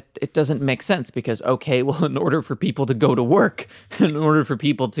that it doesn't make sense because okay, well, in order for people to go to work, in order for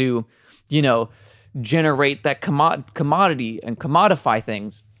people to, you know, generate that commodity and commodify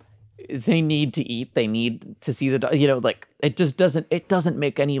things, they need to eat, they need to see the, you know, like it just doesn't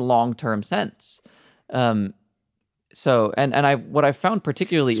make any long-term sense. So and I what I found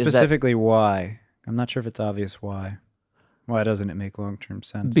particularly is that Specifically, why? I'm not sure if it's obvious why. Why doesn't it make long-term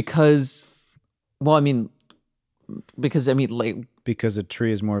sense? because well, because I mean like Because a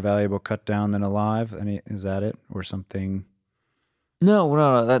tree is more valuable cut down than alive? Is that it? Or something?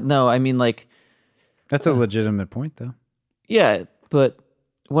 no, I mean like That's a legitimate point, though. yeah, but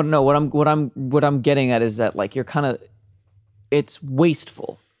what I'm getting at is that like you're kind of it's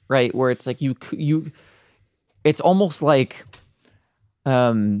wasteful, right? Where it's like you it's almost like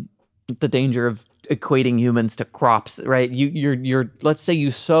the danger of equating humans to crops, right? You're let's say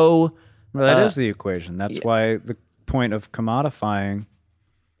you sow Well, that is the equation. That's why the point of commodifying,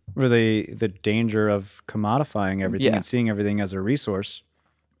 or the danger of commodifying everything Yeah. and seeing everything as a resource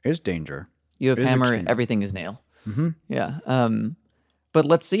is danger. you have It is hammer, extreme. everything is nail. Yeah. But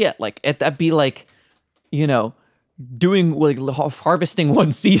let's see it like that'd be like, you know, doing like harvesting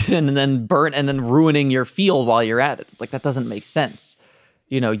one season and then ruining your field while you're at it. Like that doesn't make sense.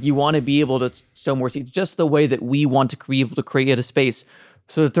 You know, you want to be able to sow more seeds just the way that we want to be able to create a space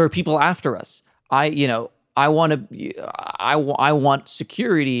so that there are people after us. I want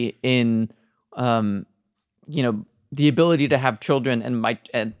security in, the ability to have children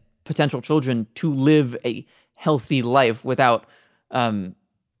and potential children to live a healthy life without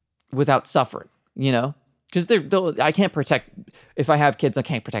suffering, you know, because I can't protect, if I have kids, I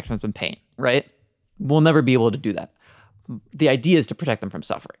can't protect them from pain, right? We'll never be able to do that. The idea is to protect them from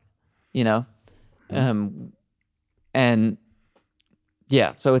suffering, you know? And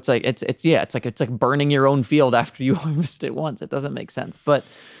yeah, so it's like, it's like burning your own field after you harvest it once. It doesn't make sense. But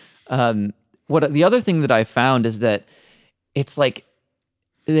what the other thing that I found is that it's like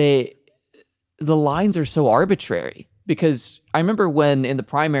the lines are so arbitrary, because I remember when in the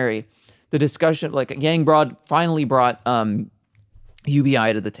primary, the discussion, like Yang finally brought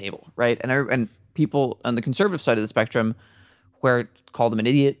UBI to the table, right? And people on the conservative side of the spectrum called him an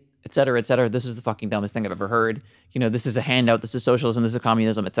idiot, et cetera, et cetera. This is the fucking dumbest thing I've ever heard. You know, this is a handout. This is socialism. This is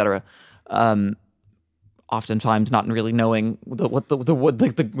communism, et cetera. Oftentimes not really knowing the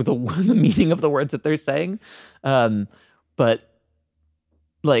meaning of the words that they're saying. But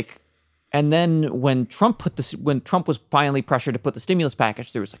like, and then when Trump was finally pressured to put the stimulus package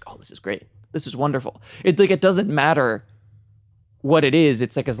through, it was like, oh, this is great. This is wonderful. It doesn't matter what it is.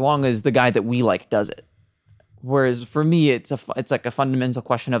 It's like, as long as the guy that we like does it. Whereas for me, it's like a fundamental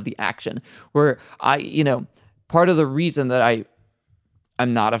question of the action, where part of the reason that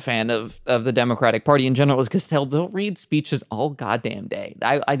I'm not a fan of the Democratic Party in general is because they'll read speeches all goddamn day.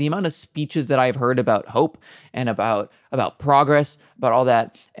 The amount of speeches that I've heard about hope and about progress, about all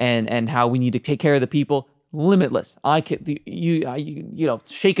that, and how we need to take care of the people, limitless. I could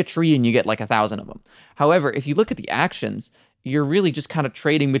shake a tree and you get like 1,000 of them. However, if you look at the actions, you're really just kind of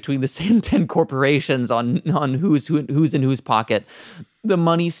trading between the same 10 corporations on who's in whose pocket. The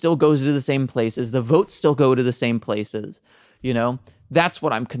money still goes to the same places. The votes still go to the same places. You know, that's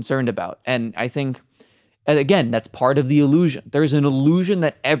what I'm concerned about. And I think, and again, that's part of the illusion. There's an illusion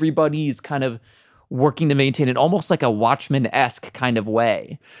that everybody's kind of working to maintain it, almost like a Watchmen-esque kind of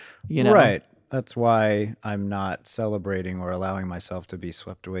way, you know? Right. That's why I'm not celebrating or allowing myself to be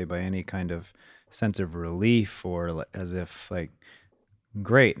swept away by any kind of sense of relief, or as if like,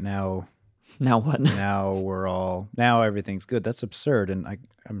 great, now what? now everything's good. That's absurd. And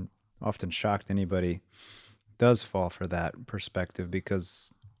I'm often shocked anybody does fall for that perspective,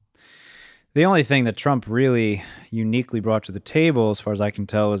 because the only thing that Trump really uniquely brought to the table, as far as I can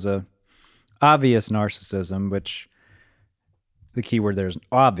tell, is a obvious narcissism, which the key word there is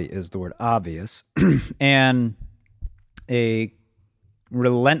the word obvious, and a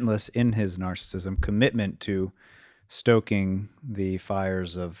relentless in his narcissism commitment to stoking the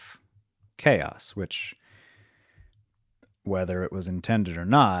fires of chaos, which, whether it was intended or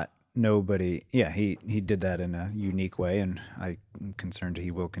not, he did that in a unique way, and I'm concerned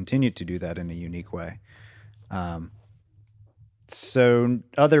he will continue to do that in a unique way. So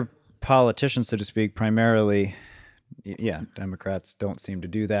other politicians, so to speak, primarily, Democrats don't seem to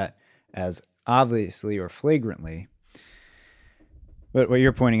do that as obviously or flagrantly. But what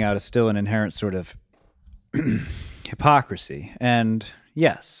you're pointing out is still an inherent sort of hypocrisy. And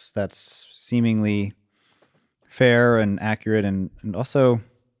yes, that's seemingly fair and accurate. And also,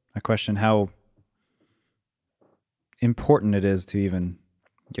 I question how important it is to even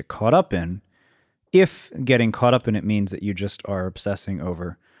get caught up in, if getting caught up in it means that you just are obsessing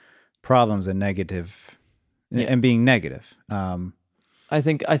over problems and and being negative. I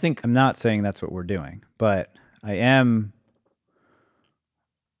think I'm not saying that's what we're doing, but I am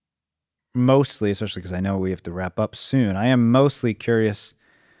mostly, especially because I know we have to wrap up soon, I am mostly curious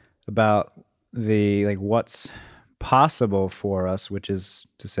about what's possible for us, which is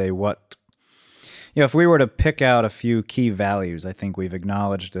to say if we were to pick out a few key values. I think we've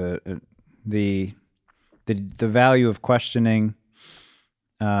acknowledged the value of questioning,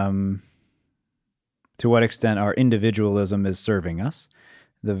 to what extent our individualism is serving us,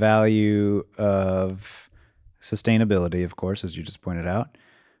 the value of sustainability, of course, as you just pointed out,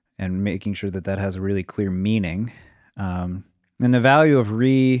 and making sure that has a really clear meaning, and the value of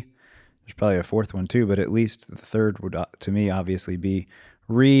there's probably a fourth one too, but at least the third would, to me, obviously be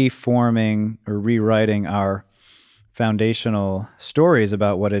reforming or rewriting our foundational stories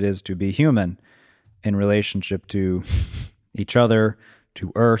about what it is to be human in relationship to each other,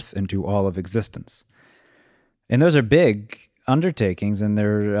 to Earth, and to all of existence. And those are big undertakings, and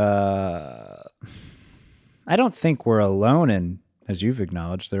I don't think we're alone in, as you've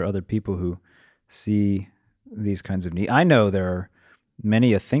acknowledged, there are other people who see these kinds of needs. I know there are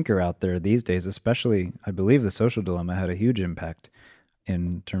many a thinker out there these days, especially, I believe The Social Dilemma had a huge impact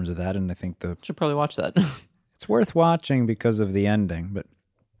in terms of that, and I think should probably watch that. It's worth watching because of the ending, but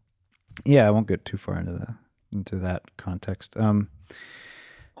yeah, I won't get too far into that context.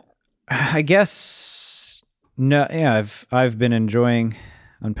 I guess I've been enjoying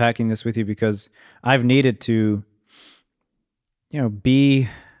unpacking this with you because I've needed to, be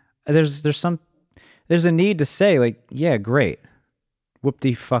there's a need to say yeah, great,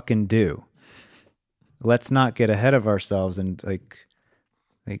 whoop-de-fucking-do. Let's not get ahead of ourselves and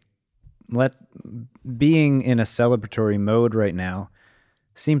let being in a celebratory mode right now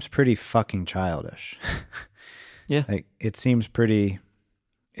seems pretty fucking childish. Yeah. It seems pretty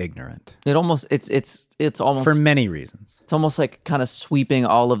ignorant. It almost it's almost, for many reasons. It's almost like kind of sweeping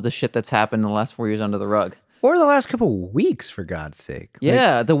all of the shit that's happened in the last 4 years under the rug. Or the last couple of weeks, for God's sake.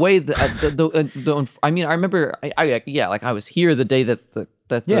 Yeah, the way I mean, I remember, I was here the day that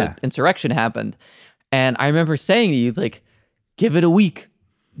the insurrection happened, and I remember saying to you, give it a week.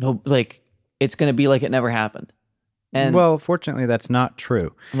 No, it's gonna be like it never happened. And well, fortunately, that's not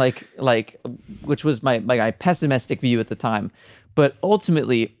true. Which was my pessimistic view at the time, but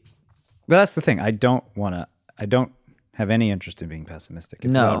ultimately, but that's the thing. I don't have any interest in being pessimistic.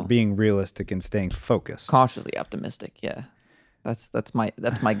 It's about being realistic and staying focused. Cautiously optimistic, yeah. That's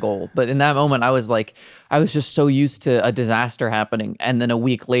my goal. But in that moment, I was just so used to a disaster happening, and then a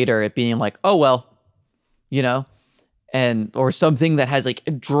week later it being oh well, or something that has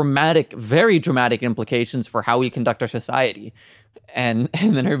very dramatic implications for how we conduct our society, and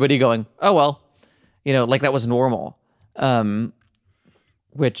then everybody going, oh well, that was normal,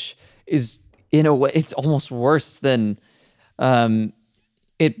 which is, in a way, it's almost worse than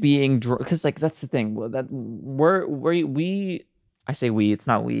it being, because that's the thing, that I say we, it's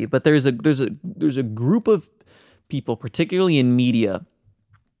not we, but there's a group of people, particularly in media,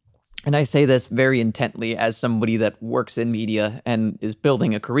 and I say this very intently as somebody that works in media and is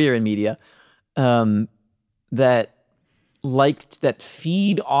building a career in media, that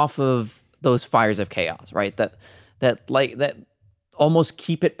feed off of those fires of chaos, right? That almost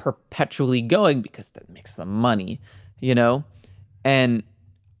keep it perpetually going because that makes them money, And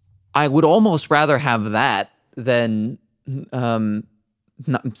I would almost rather have that than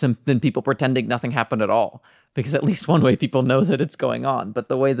people pretending nothing happened at all. Because at least one way people know that it's going on. But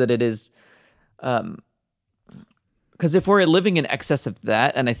the way that it is, because if we're living in excess of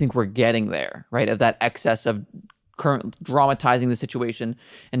that, and I think we're getting there, right, of that excess of current dramatizing the situation,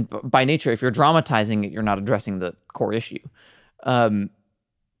 and by nature, if you're dramatizing it, you're not addressing the core issue.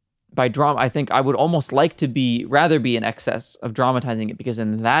 By drama, I think I would almost like to rather be in excess of dramatizing it, because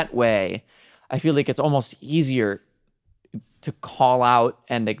in that way, I feel like it's almost easier to call out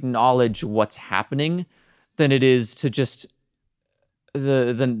and acknowledge what's happening, than it is to just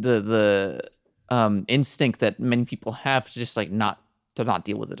the instinct that many people have to just like not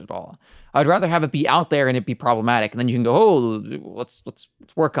deal with it at all. I'd rather have it be out there and it be problematic, and then you can go, oh, let's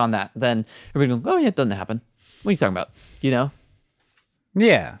work on that. Then everybody go, oh yeah, it doesn't happen. What are you talking about? You know?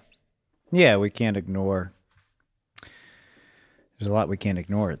 Yeah, we can't ignore. There's a lot we can't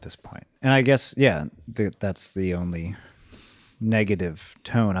ignore at this point. And I guess, that's the only negative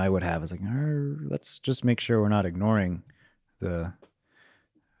tone I would have is like, let's just make sure we're not ignoring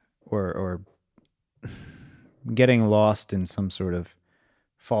or getting lost in some sort of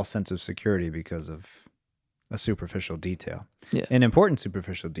false sense of security because of a superficial detail. Yeah. An important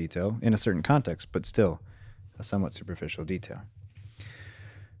superficial detail in a certain context, but still a somewhat superficial detail.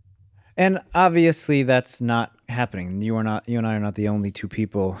 And obviously that's not happening. You and I are not the only two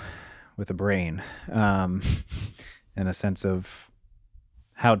people with a brain, and a sense of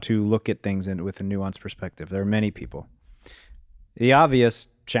how to look at things with a nuanced perspective. There are many people. The obvious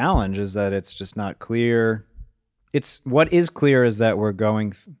challenge is that it's just not clear. What is clear is that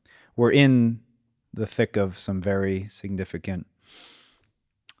we're in the thick of some very significant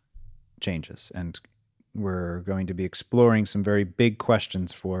changes, and we're going to be exploring some very big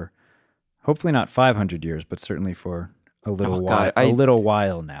questions for hopefully not 500 years, but certainly for a little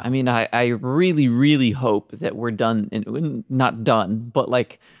while now. I mean, I really, really hope that we're done, not done, but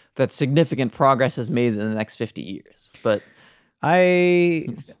like that significant progress is made in the next 50 years. But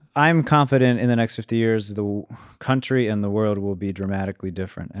I'm confident in the next 50 years, the country and the world will be dramatically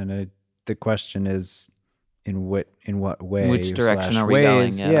different. And the question is, in what way? Which direction are we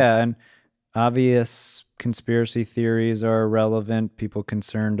going? Yeah, and obvious conspiracy theories are relevant. People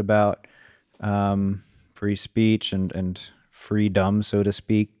concerned about free speech and freedom, so to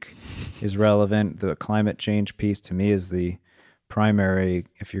speak, is relevant. The climate change piece to me is the primary.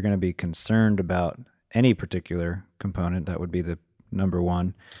 If you're going to be concerned about any particular component, that would be the number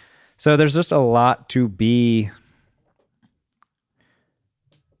one. So there's just a lot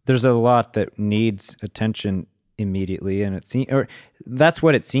there's a lot that needs attention immediately, and that's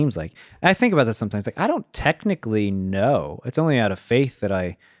what it seems like. I think about this sometimes, like I don't technically know. It's only out of faith that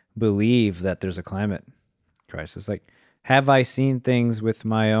I believe that there's a climate crisis. Like, have I seen things with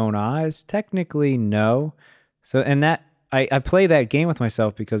my own eyes? Technically, no. So, and that I play that game with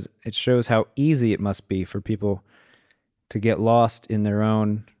myself because it shows how easy it must be for people to get lost in their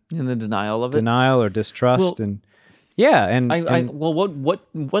own the denial of it, or distrust, what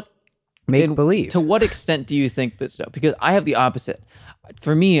make believe. To what extent do you think that stuff? Because I have the opposite.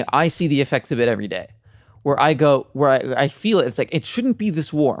 For me, I see the effects of it every day. Where I feel it. It's like it shouldn't be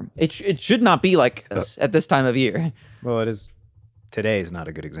this warm. It should not be like this at this time of year. Well, it is. Today is not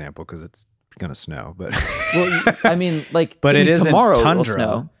a good example because it's gonna snow. But I mean, like, but it isn't tomorrow tundra. Will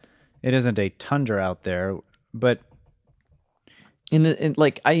snow. It isn't a tundra out there, but in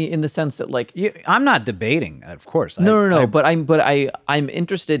the sense that like I'm not debating, of course. No. But I'm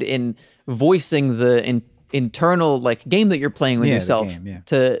interested in voicing the internal like game that you're playing with yourself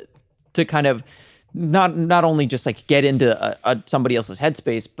to kind of not only just like get into somebody else's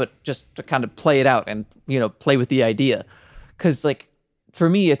headspace, but just to kind of play it out and play with the idea. Because like for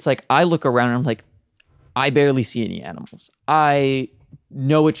me, it's like I look around and I'm like, I barely see any animals. I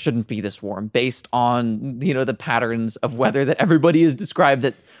know it shouldn't be this warm based on the patterns of weather that everybody has described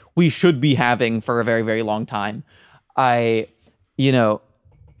that we should be having for a very, very long time. Yes,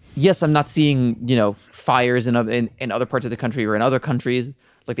 I'm not seeing fires in other parts of the country or in other countries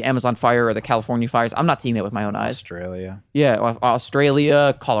like the Amazon fire or the California fires. I'm not seeing that with my own eyes. Australia. Yeah,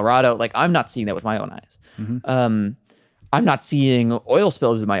 Australia, Colorado. Like I'm not seeing that with my own eyes. Mm-hmm. I'm not seeing oil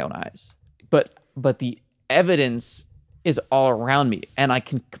spills with my own eyes. But the evidence is all around me, and I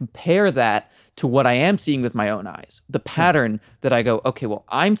can compare that to what I am seeing with my own eyes. The pattern that I go, okay, well,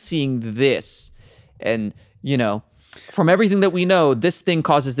 I'm seeing this, and from everything that we know, this thing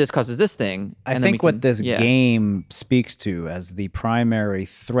causes this thing. I think what this game speaks to as the primary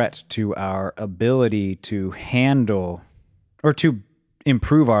threat to our ability to handle or to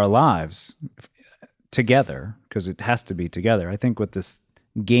improve our lives together, because it has to be together. I think what this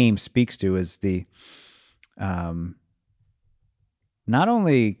game speaks to is the not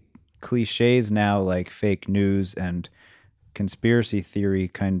only cliches now like fake news and conspiracy theory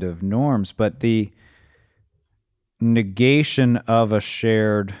kind of norms, but the negation of a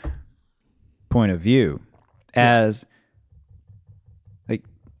shared point of view as like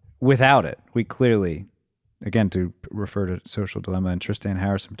without it, we clearly, again, to refer to Social Dilemma and Tristan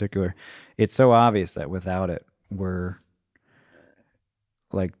Harris in particular, it's so obvious that without it, we're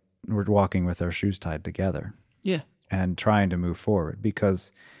walking with our shoes tied together. Yeah. And trying to move forward, because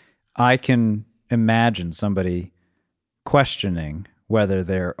I can imagine somebody questioning whether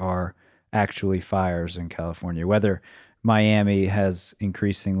there are actually fires in California, whether Miami has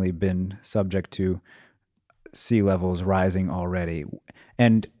increasingly been subject to sea levels rising already,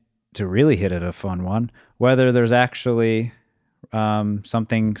 and to really hit it a fun one, whether there's actually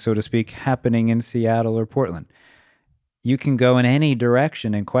something, so to speak, happening in Seattle or Portland. You can go in any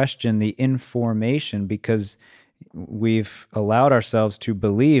direction and question the information because we've allowed ourselves to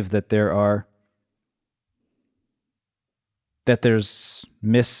believe that there's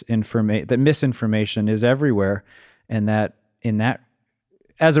misinformation is everywhere, and that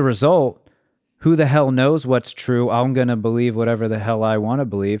as a result, who the hell knows what's true? I'm going to believe whatever the hell I want to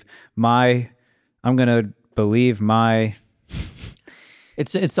believe. I'm going to believe my...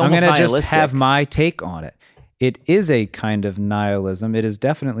 It's almost I'm going to nihilistic. just have my take on it. It is a kind of nihilism. It is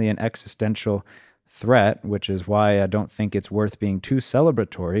definitely an existential threat, which is why I don't think it's worth being too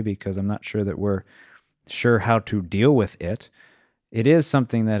celebratory, because I'm not sure that we're sure how to deal with it. It is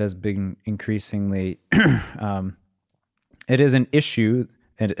something that has been increasingly... it is an issue,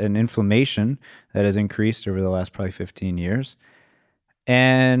 an inflammation that has increased over the last probably 15 years.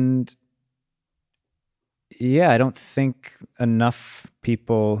 And yeah, I don't think enough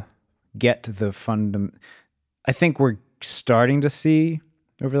people get the I think we're starting to see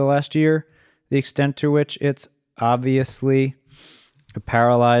over the last year the extent to which it's obviously a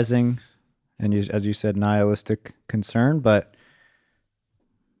paralyzing and, as you said, nihilistic concern, but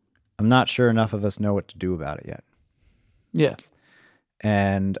I'm not sure enough of us know what to do about it yet. Yeah.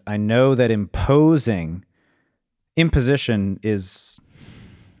 And I know that imposition is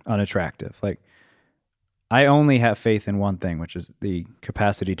unattractive. Like, I only have faith in one thing, which is the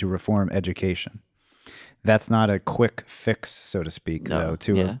capacity to reform education. That's not a quick fix, so to speak, though,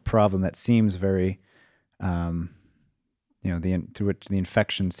 to a problem that seems very, to which the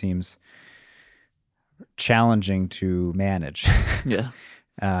infection seems challenging to manage. Yeah.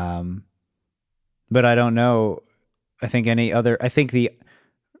 But I don't know. I think the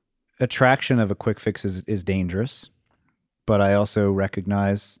attraction of a quick fix is dangerous, but I also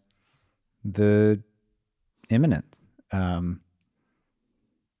recognize the imminent. It's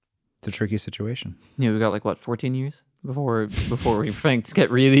a tricky situation. Yeah, we got 14 years before things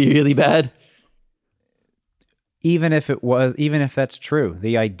get really, really bad. Even if that's true,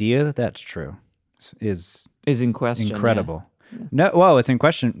 the idea that that's true is in question. Incredible. Yeah. No, well, it's in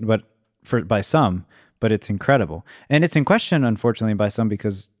question, but by some, but it's incredible, and it's in question, unfortunately, by some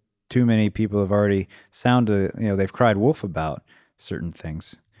because too many people have already they've cried wolf about certain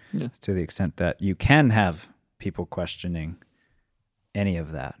things, to the extent that you can have people questioning any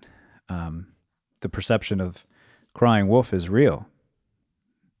of that. The perception of crying wolf is real.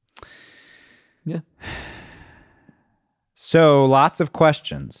 Yeah. So lots of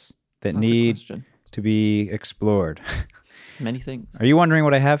questions that need to be explored. Many things. Are you wondering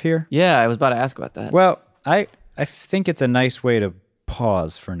what I have here? Yeah, I was about to ask about that. Well, I think it's a nice way to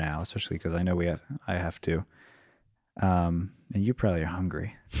pause for now, especially because I know I have to. And you probably are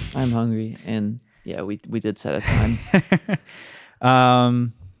hungry. I'm hungry, and yeah, we did set a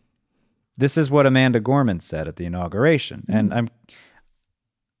time. This is what Amanda Gorman said at the inauguration, and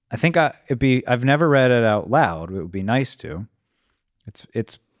I think I've never read it out loud. It would be nice to.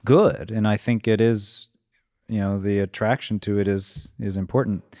 It's good, and I think it is. The attraction to it is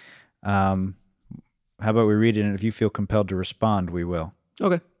important. How about we read it, and if you feel compelled to respond, we will.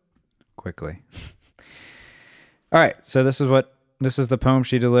 Okay. Quickly. All right. So this is the poem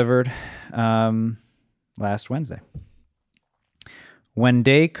she delivered last Wednesday. When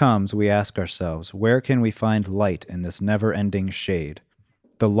day comes, we ask ourselves, where can we find light in this never-ending shade?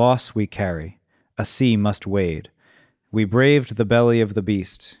 The loss we carry, a sea must wade. We braved the belly of the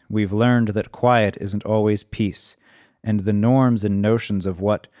beast. We've learned that quiet isn't always peace, and the norms and notions of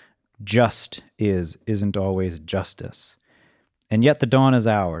what just isn't always justice. And yet the dawn is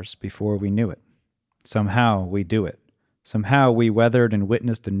ours before we knew it. Somehow we do it. Somehow we weathered and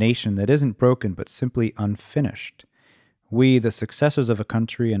witnessed a nation that isn't broken but simply unfinished. We, the successors of a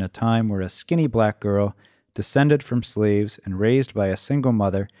country in a time where a skinny black girl, descended from slaves and raised by a single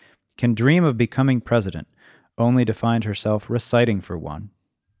mother, can dream of becoming president, only to find herself reciting for one.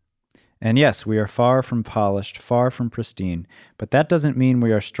 And yes, we are far from polished, far from pristine, but that doesn't mean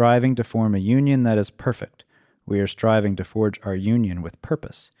we are striving to form a union that is perfect. We are striving to forge our union with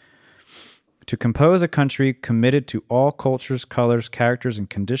purpose. To compose a country committed to all cultures, colors, characters, and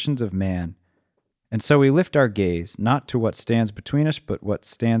conditions of man. And so we lift our gaze, not to what stands between us, but what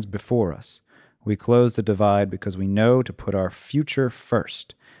stands before us. We close the divide because we know to put our future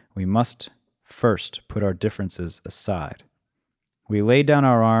first. We must first put our differences aside. We lay down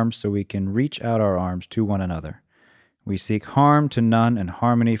our arms so we can reach out our arms to one another. We seek harm to none and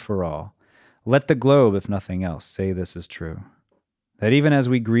harmony for all. Let the globe, if nothing else, say this is true. That even as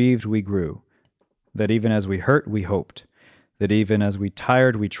we grieved, we grew. That even as we hurt, we hoped. That even as we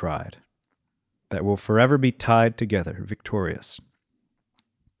tired, we tried. That we'll forever be tied together, victorious.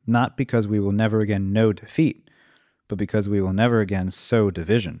 Not because we will never again know defeat, but because we will never again sow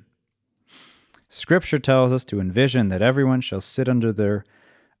division. Scripture tells us to envision that everyone shall sit under their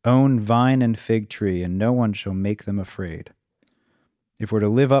own vine and fig tree, and no one shall make them afraid. If we're to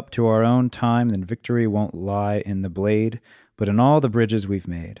live up to our own time, then victory won't lie in the blade, but in all the bridges we've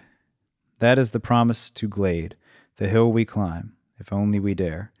made. That is the promise to Glade, the hill we climb, if only we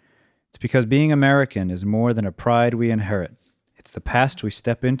dare. It's because being American is more than a pride we inherit. It's the past we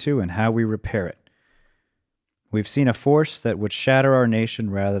step into and how we repair it. We've seen a force that would shatter our nation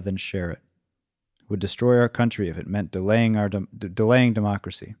rather than share it. Would destroy our country if it meant delaying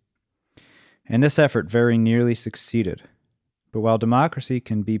democracy. And this effort very nearly succeeded. But while democracy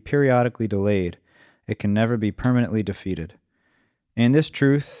can be periodically delayed, it can never be permanently defeated. In this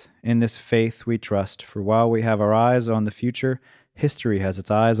truth, in this faith we trust, for while we have our eyes on the future, history has its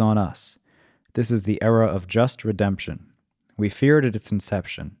eyes on us. This is the era of just redemption. We feared at its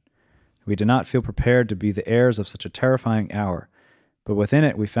inception. We did not feel prepared to be the heirs of such a terrifying hour, but within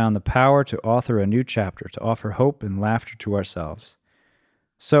it we found the power to author a new chapter, to offer hope and laughter to ourselves.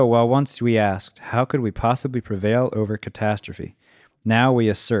 So, while once we asked, how could we possibly prevail over catastrophe? Now we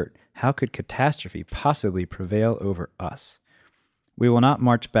assert, how could catastrophe possibly prevail over us? We will not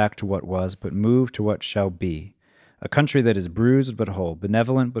march back to what was, but move to what shall be. A country that is bruised but whole,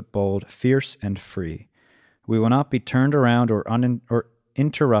 benevolent but bold, fierce and free. We will not be turned around or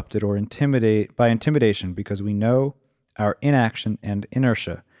interrupted or by intimidation, because we know our inaction and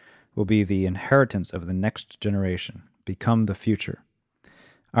inertia will be the inheritance of the next generation, become the future.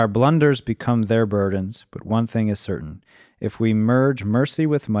 Our blunders become their burdens, but one thing is certain. If we merge mercy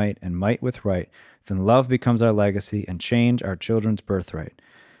with might and might with right, then love becomes our legacy and change our children's birthright.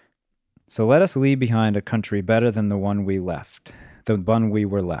 So let us leave behind a country better than the one we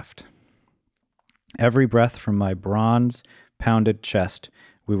were left. Every breath from my bronze-pounded chest,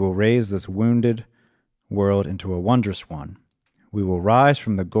 we will raise this wounded world into a wondrous one. We will rise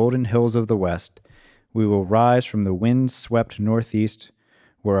from the golden hills of the west. We will rise from the wind-swept northeast,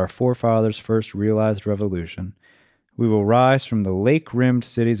 where our forefathers first realized revolution. We will rise from the lake-rimmed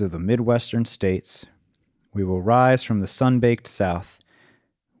cities of the Midwestern states. We will rise from the sun-baked south.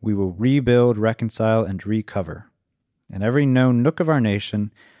 We will rebuild, reconcile, and recover. In every known nook of our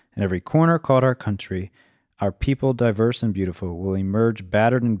nation, in every corner called our country, our people, diverse and beautiful, will emerge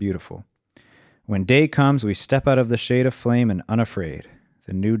battered and beautiful. When day comes, we step out of the shade of flame and unafraid.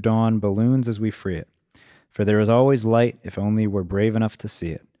 The new dawn balloons as we free it. For there is always light if only we're brave enough to see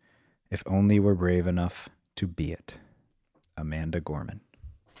it. If only we're brave enough to be it. Amanda Gorman.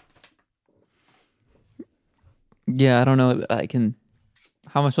 Yeah, I don't know that I can...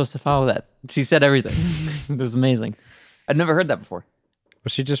 How am I supposed to follow that? She said everything. It was amazing. I'd never heard that before. Well,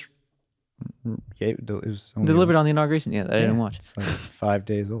 she just gave it was only delivered on the inauguration. Yeah, I didn't watch. It's like 5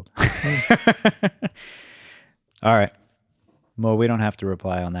 days old. All right. Well, we don't have to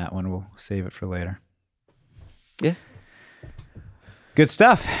reply on that one. We'll save it for later. Yeah. Good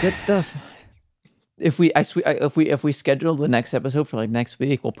stuff. Good stuff. If we schedule the next episode for like next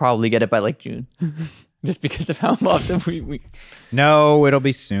week, we'll probably get it by like June. Just because of how often we... No, it'll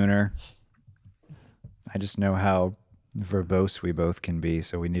be sooner. I just know how verbose we both can be,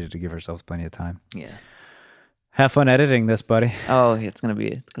 so we needed to give ourselves plenty of time. Yeah. Have fun editing this, buddy. Oh, it's gonna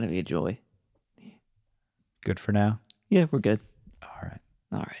be a joy. Good for now? Yeah, we're good. All right.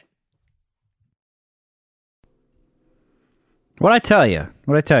 What'd I tell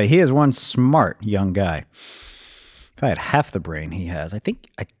you? He is one smart young guy. If I had half the brain he has, I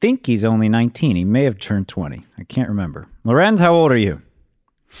think he's only 19. He may have turned 20. I can't remember. Lorenz, how old are you?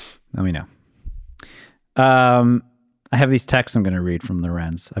 Let me know. I have these texts I'm going to read from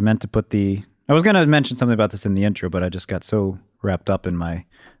Lorenz. I was going to mention something about this in the intro, but I just got so wrapped up in my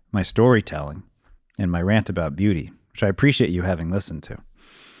storytelling and my rant about beauty, which I appreciate you having listened to.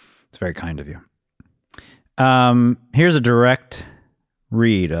 It's very kind of you. Here's a direct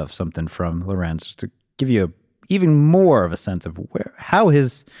read of something from Lorenz, just to give you even more of a sense of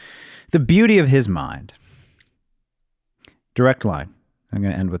the beauty of his mind. Direct line. I'm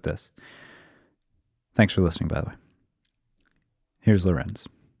going to end with this. Thanks for listening, by the way. Here's Lorenz.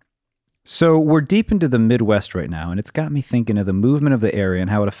 So we're deep into the Midwest right now, and it's got me thinking of the movement of the area and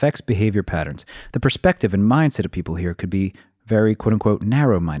how it affects behavior patterns. The perspective and mindset of people here could be very quote-unquote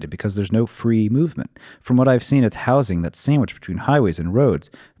narrow-minded because there's no free movement. From what I've seen, it's housing that's sandwiched between highways and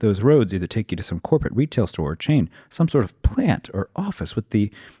roads. Those roads either take you to some corporate retail store or chain, some sort of plant or office, with the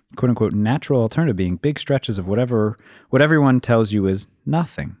quote-unquote natural alternative being big stretches of what everyone tells you is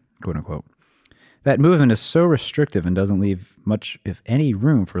nothing, quote-unquote. That movement is so restrictive and doesn't leave much, if any,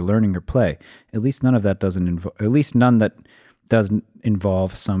 room for learning or play. At least none that doesn't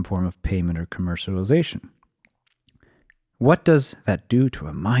involve some form of payment or commercialization. What does that do to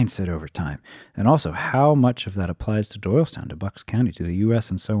a mindset over time? And also, how much of that applies to Doylestown, to Bucks County, to the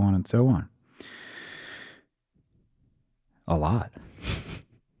U.S., and so on and so on? A lot.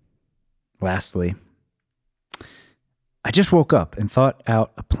 Lastly, I just woke up and thought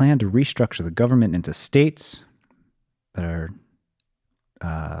out a plan to restructure the government into states that are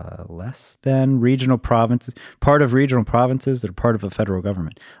less than regional provinces, part of regional provinces that are part of a federal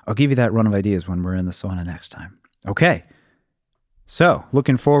government. I'll give you that run of ideas when we're in the sauna next time. Okay. So,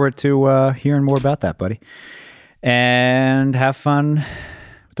 looking forward to hearing more about that, buddy. And have fun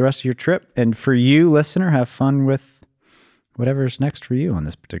with the rest of your trip. And for you, listener, have fun with whatever's next for you in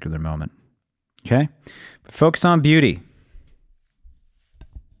this particular moment. Okay? But focus on beauty.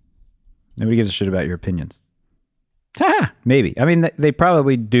 Nobody gives a shit about your opinions. Maybe. I mean, they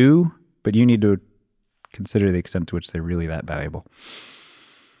probably do, but you need to consider the extent to which they're really that valuable.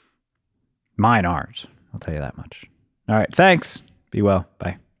 Mine aren't. I'll tell you that much. All right. Thanks. Be well.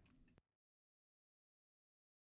 Bye.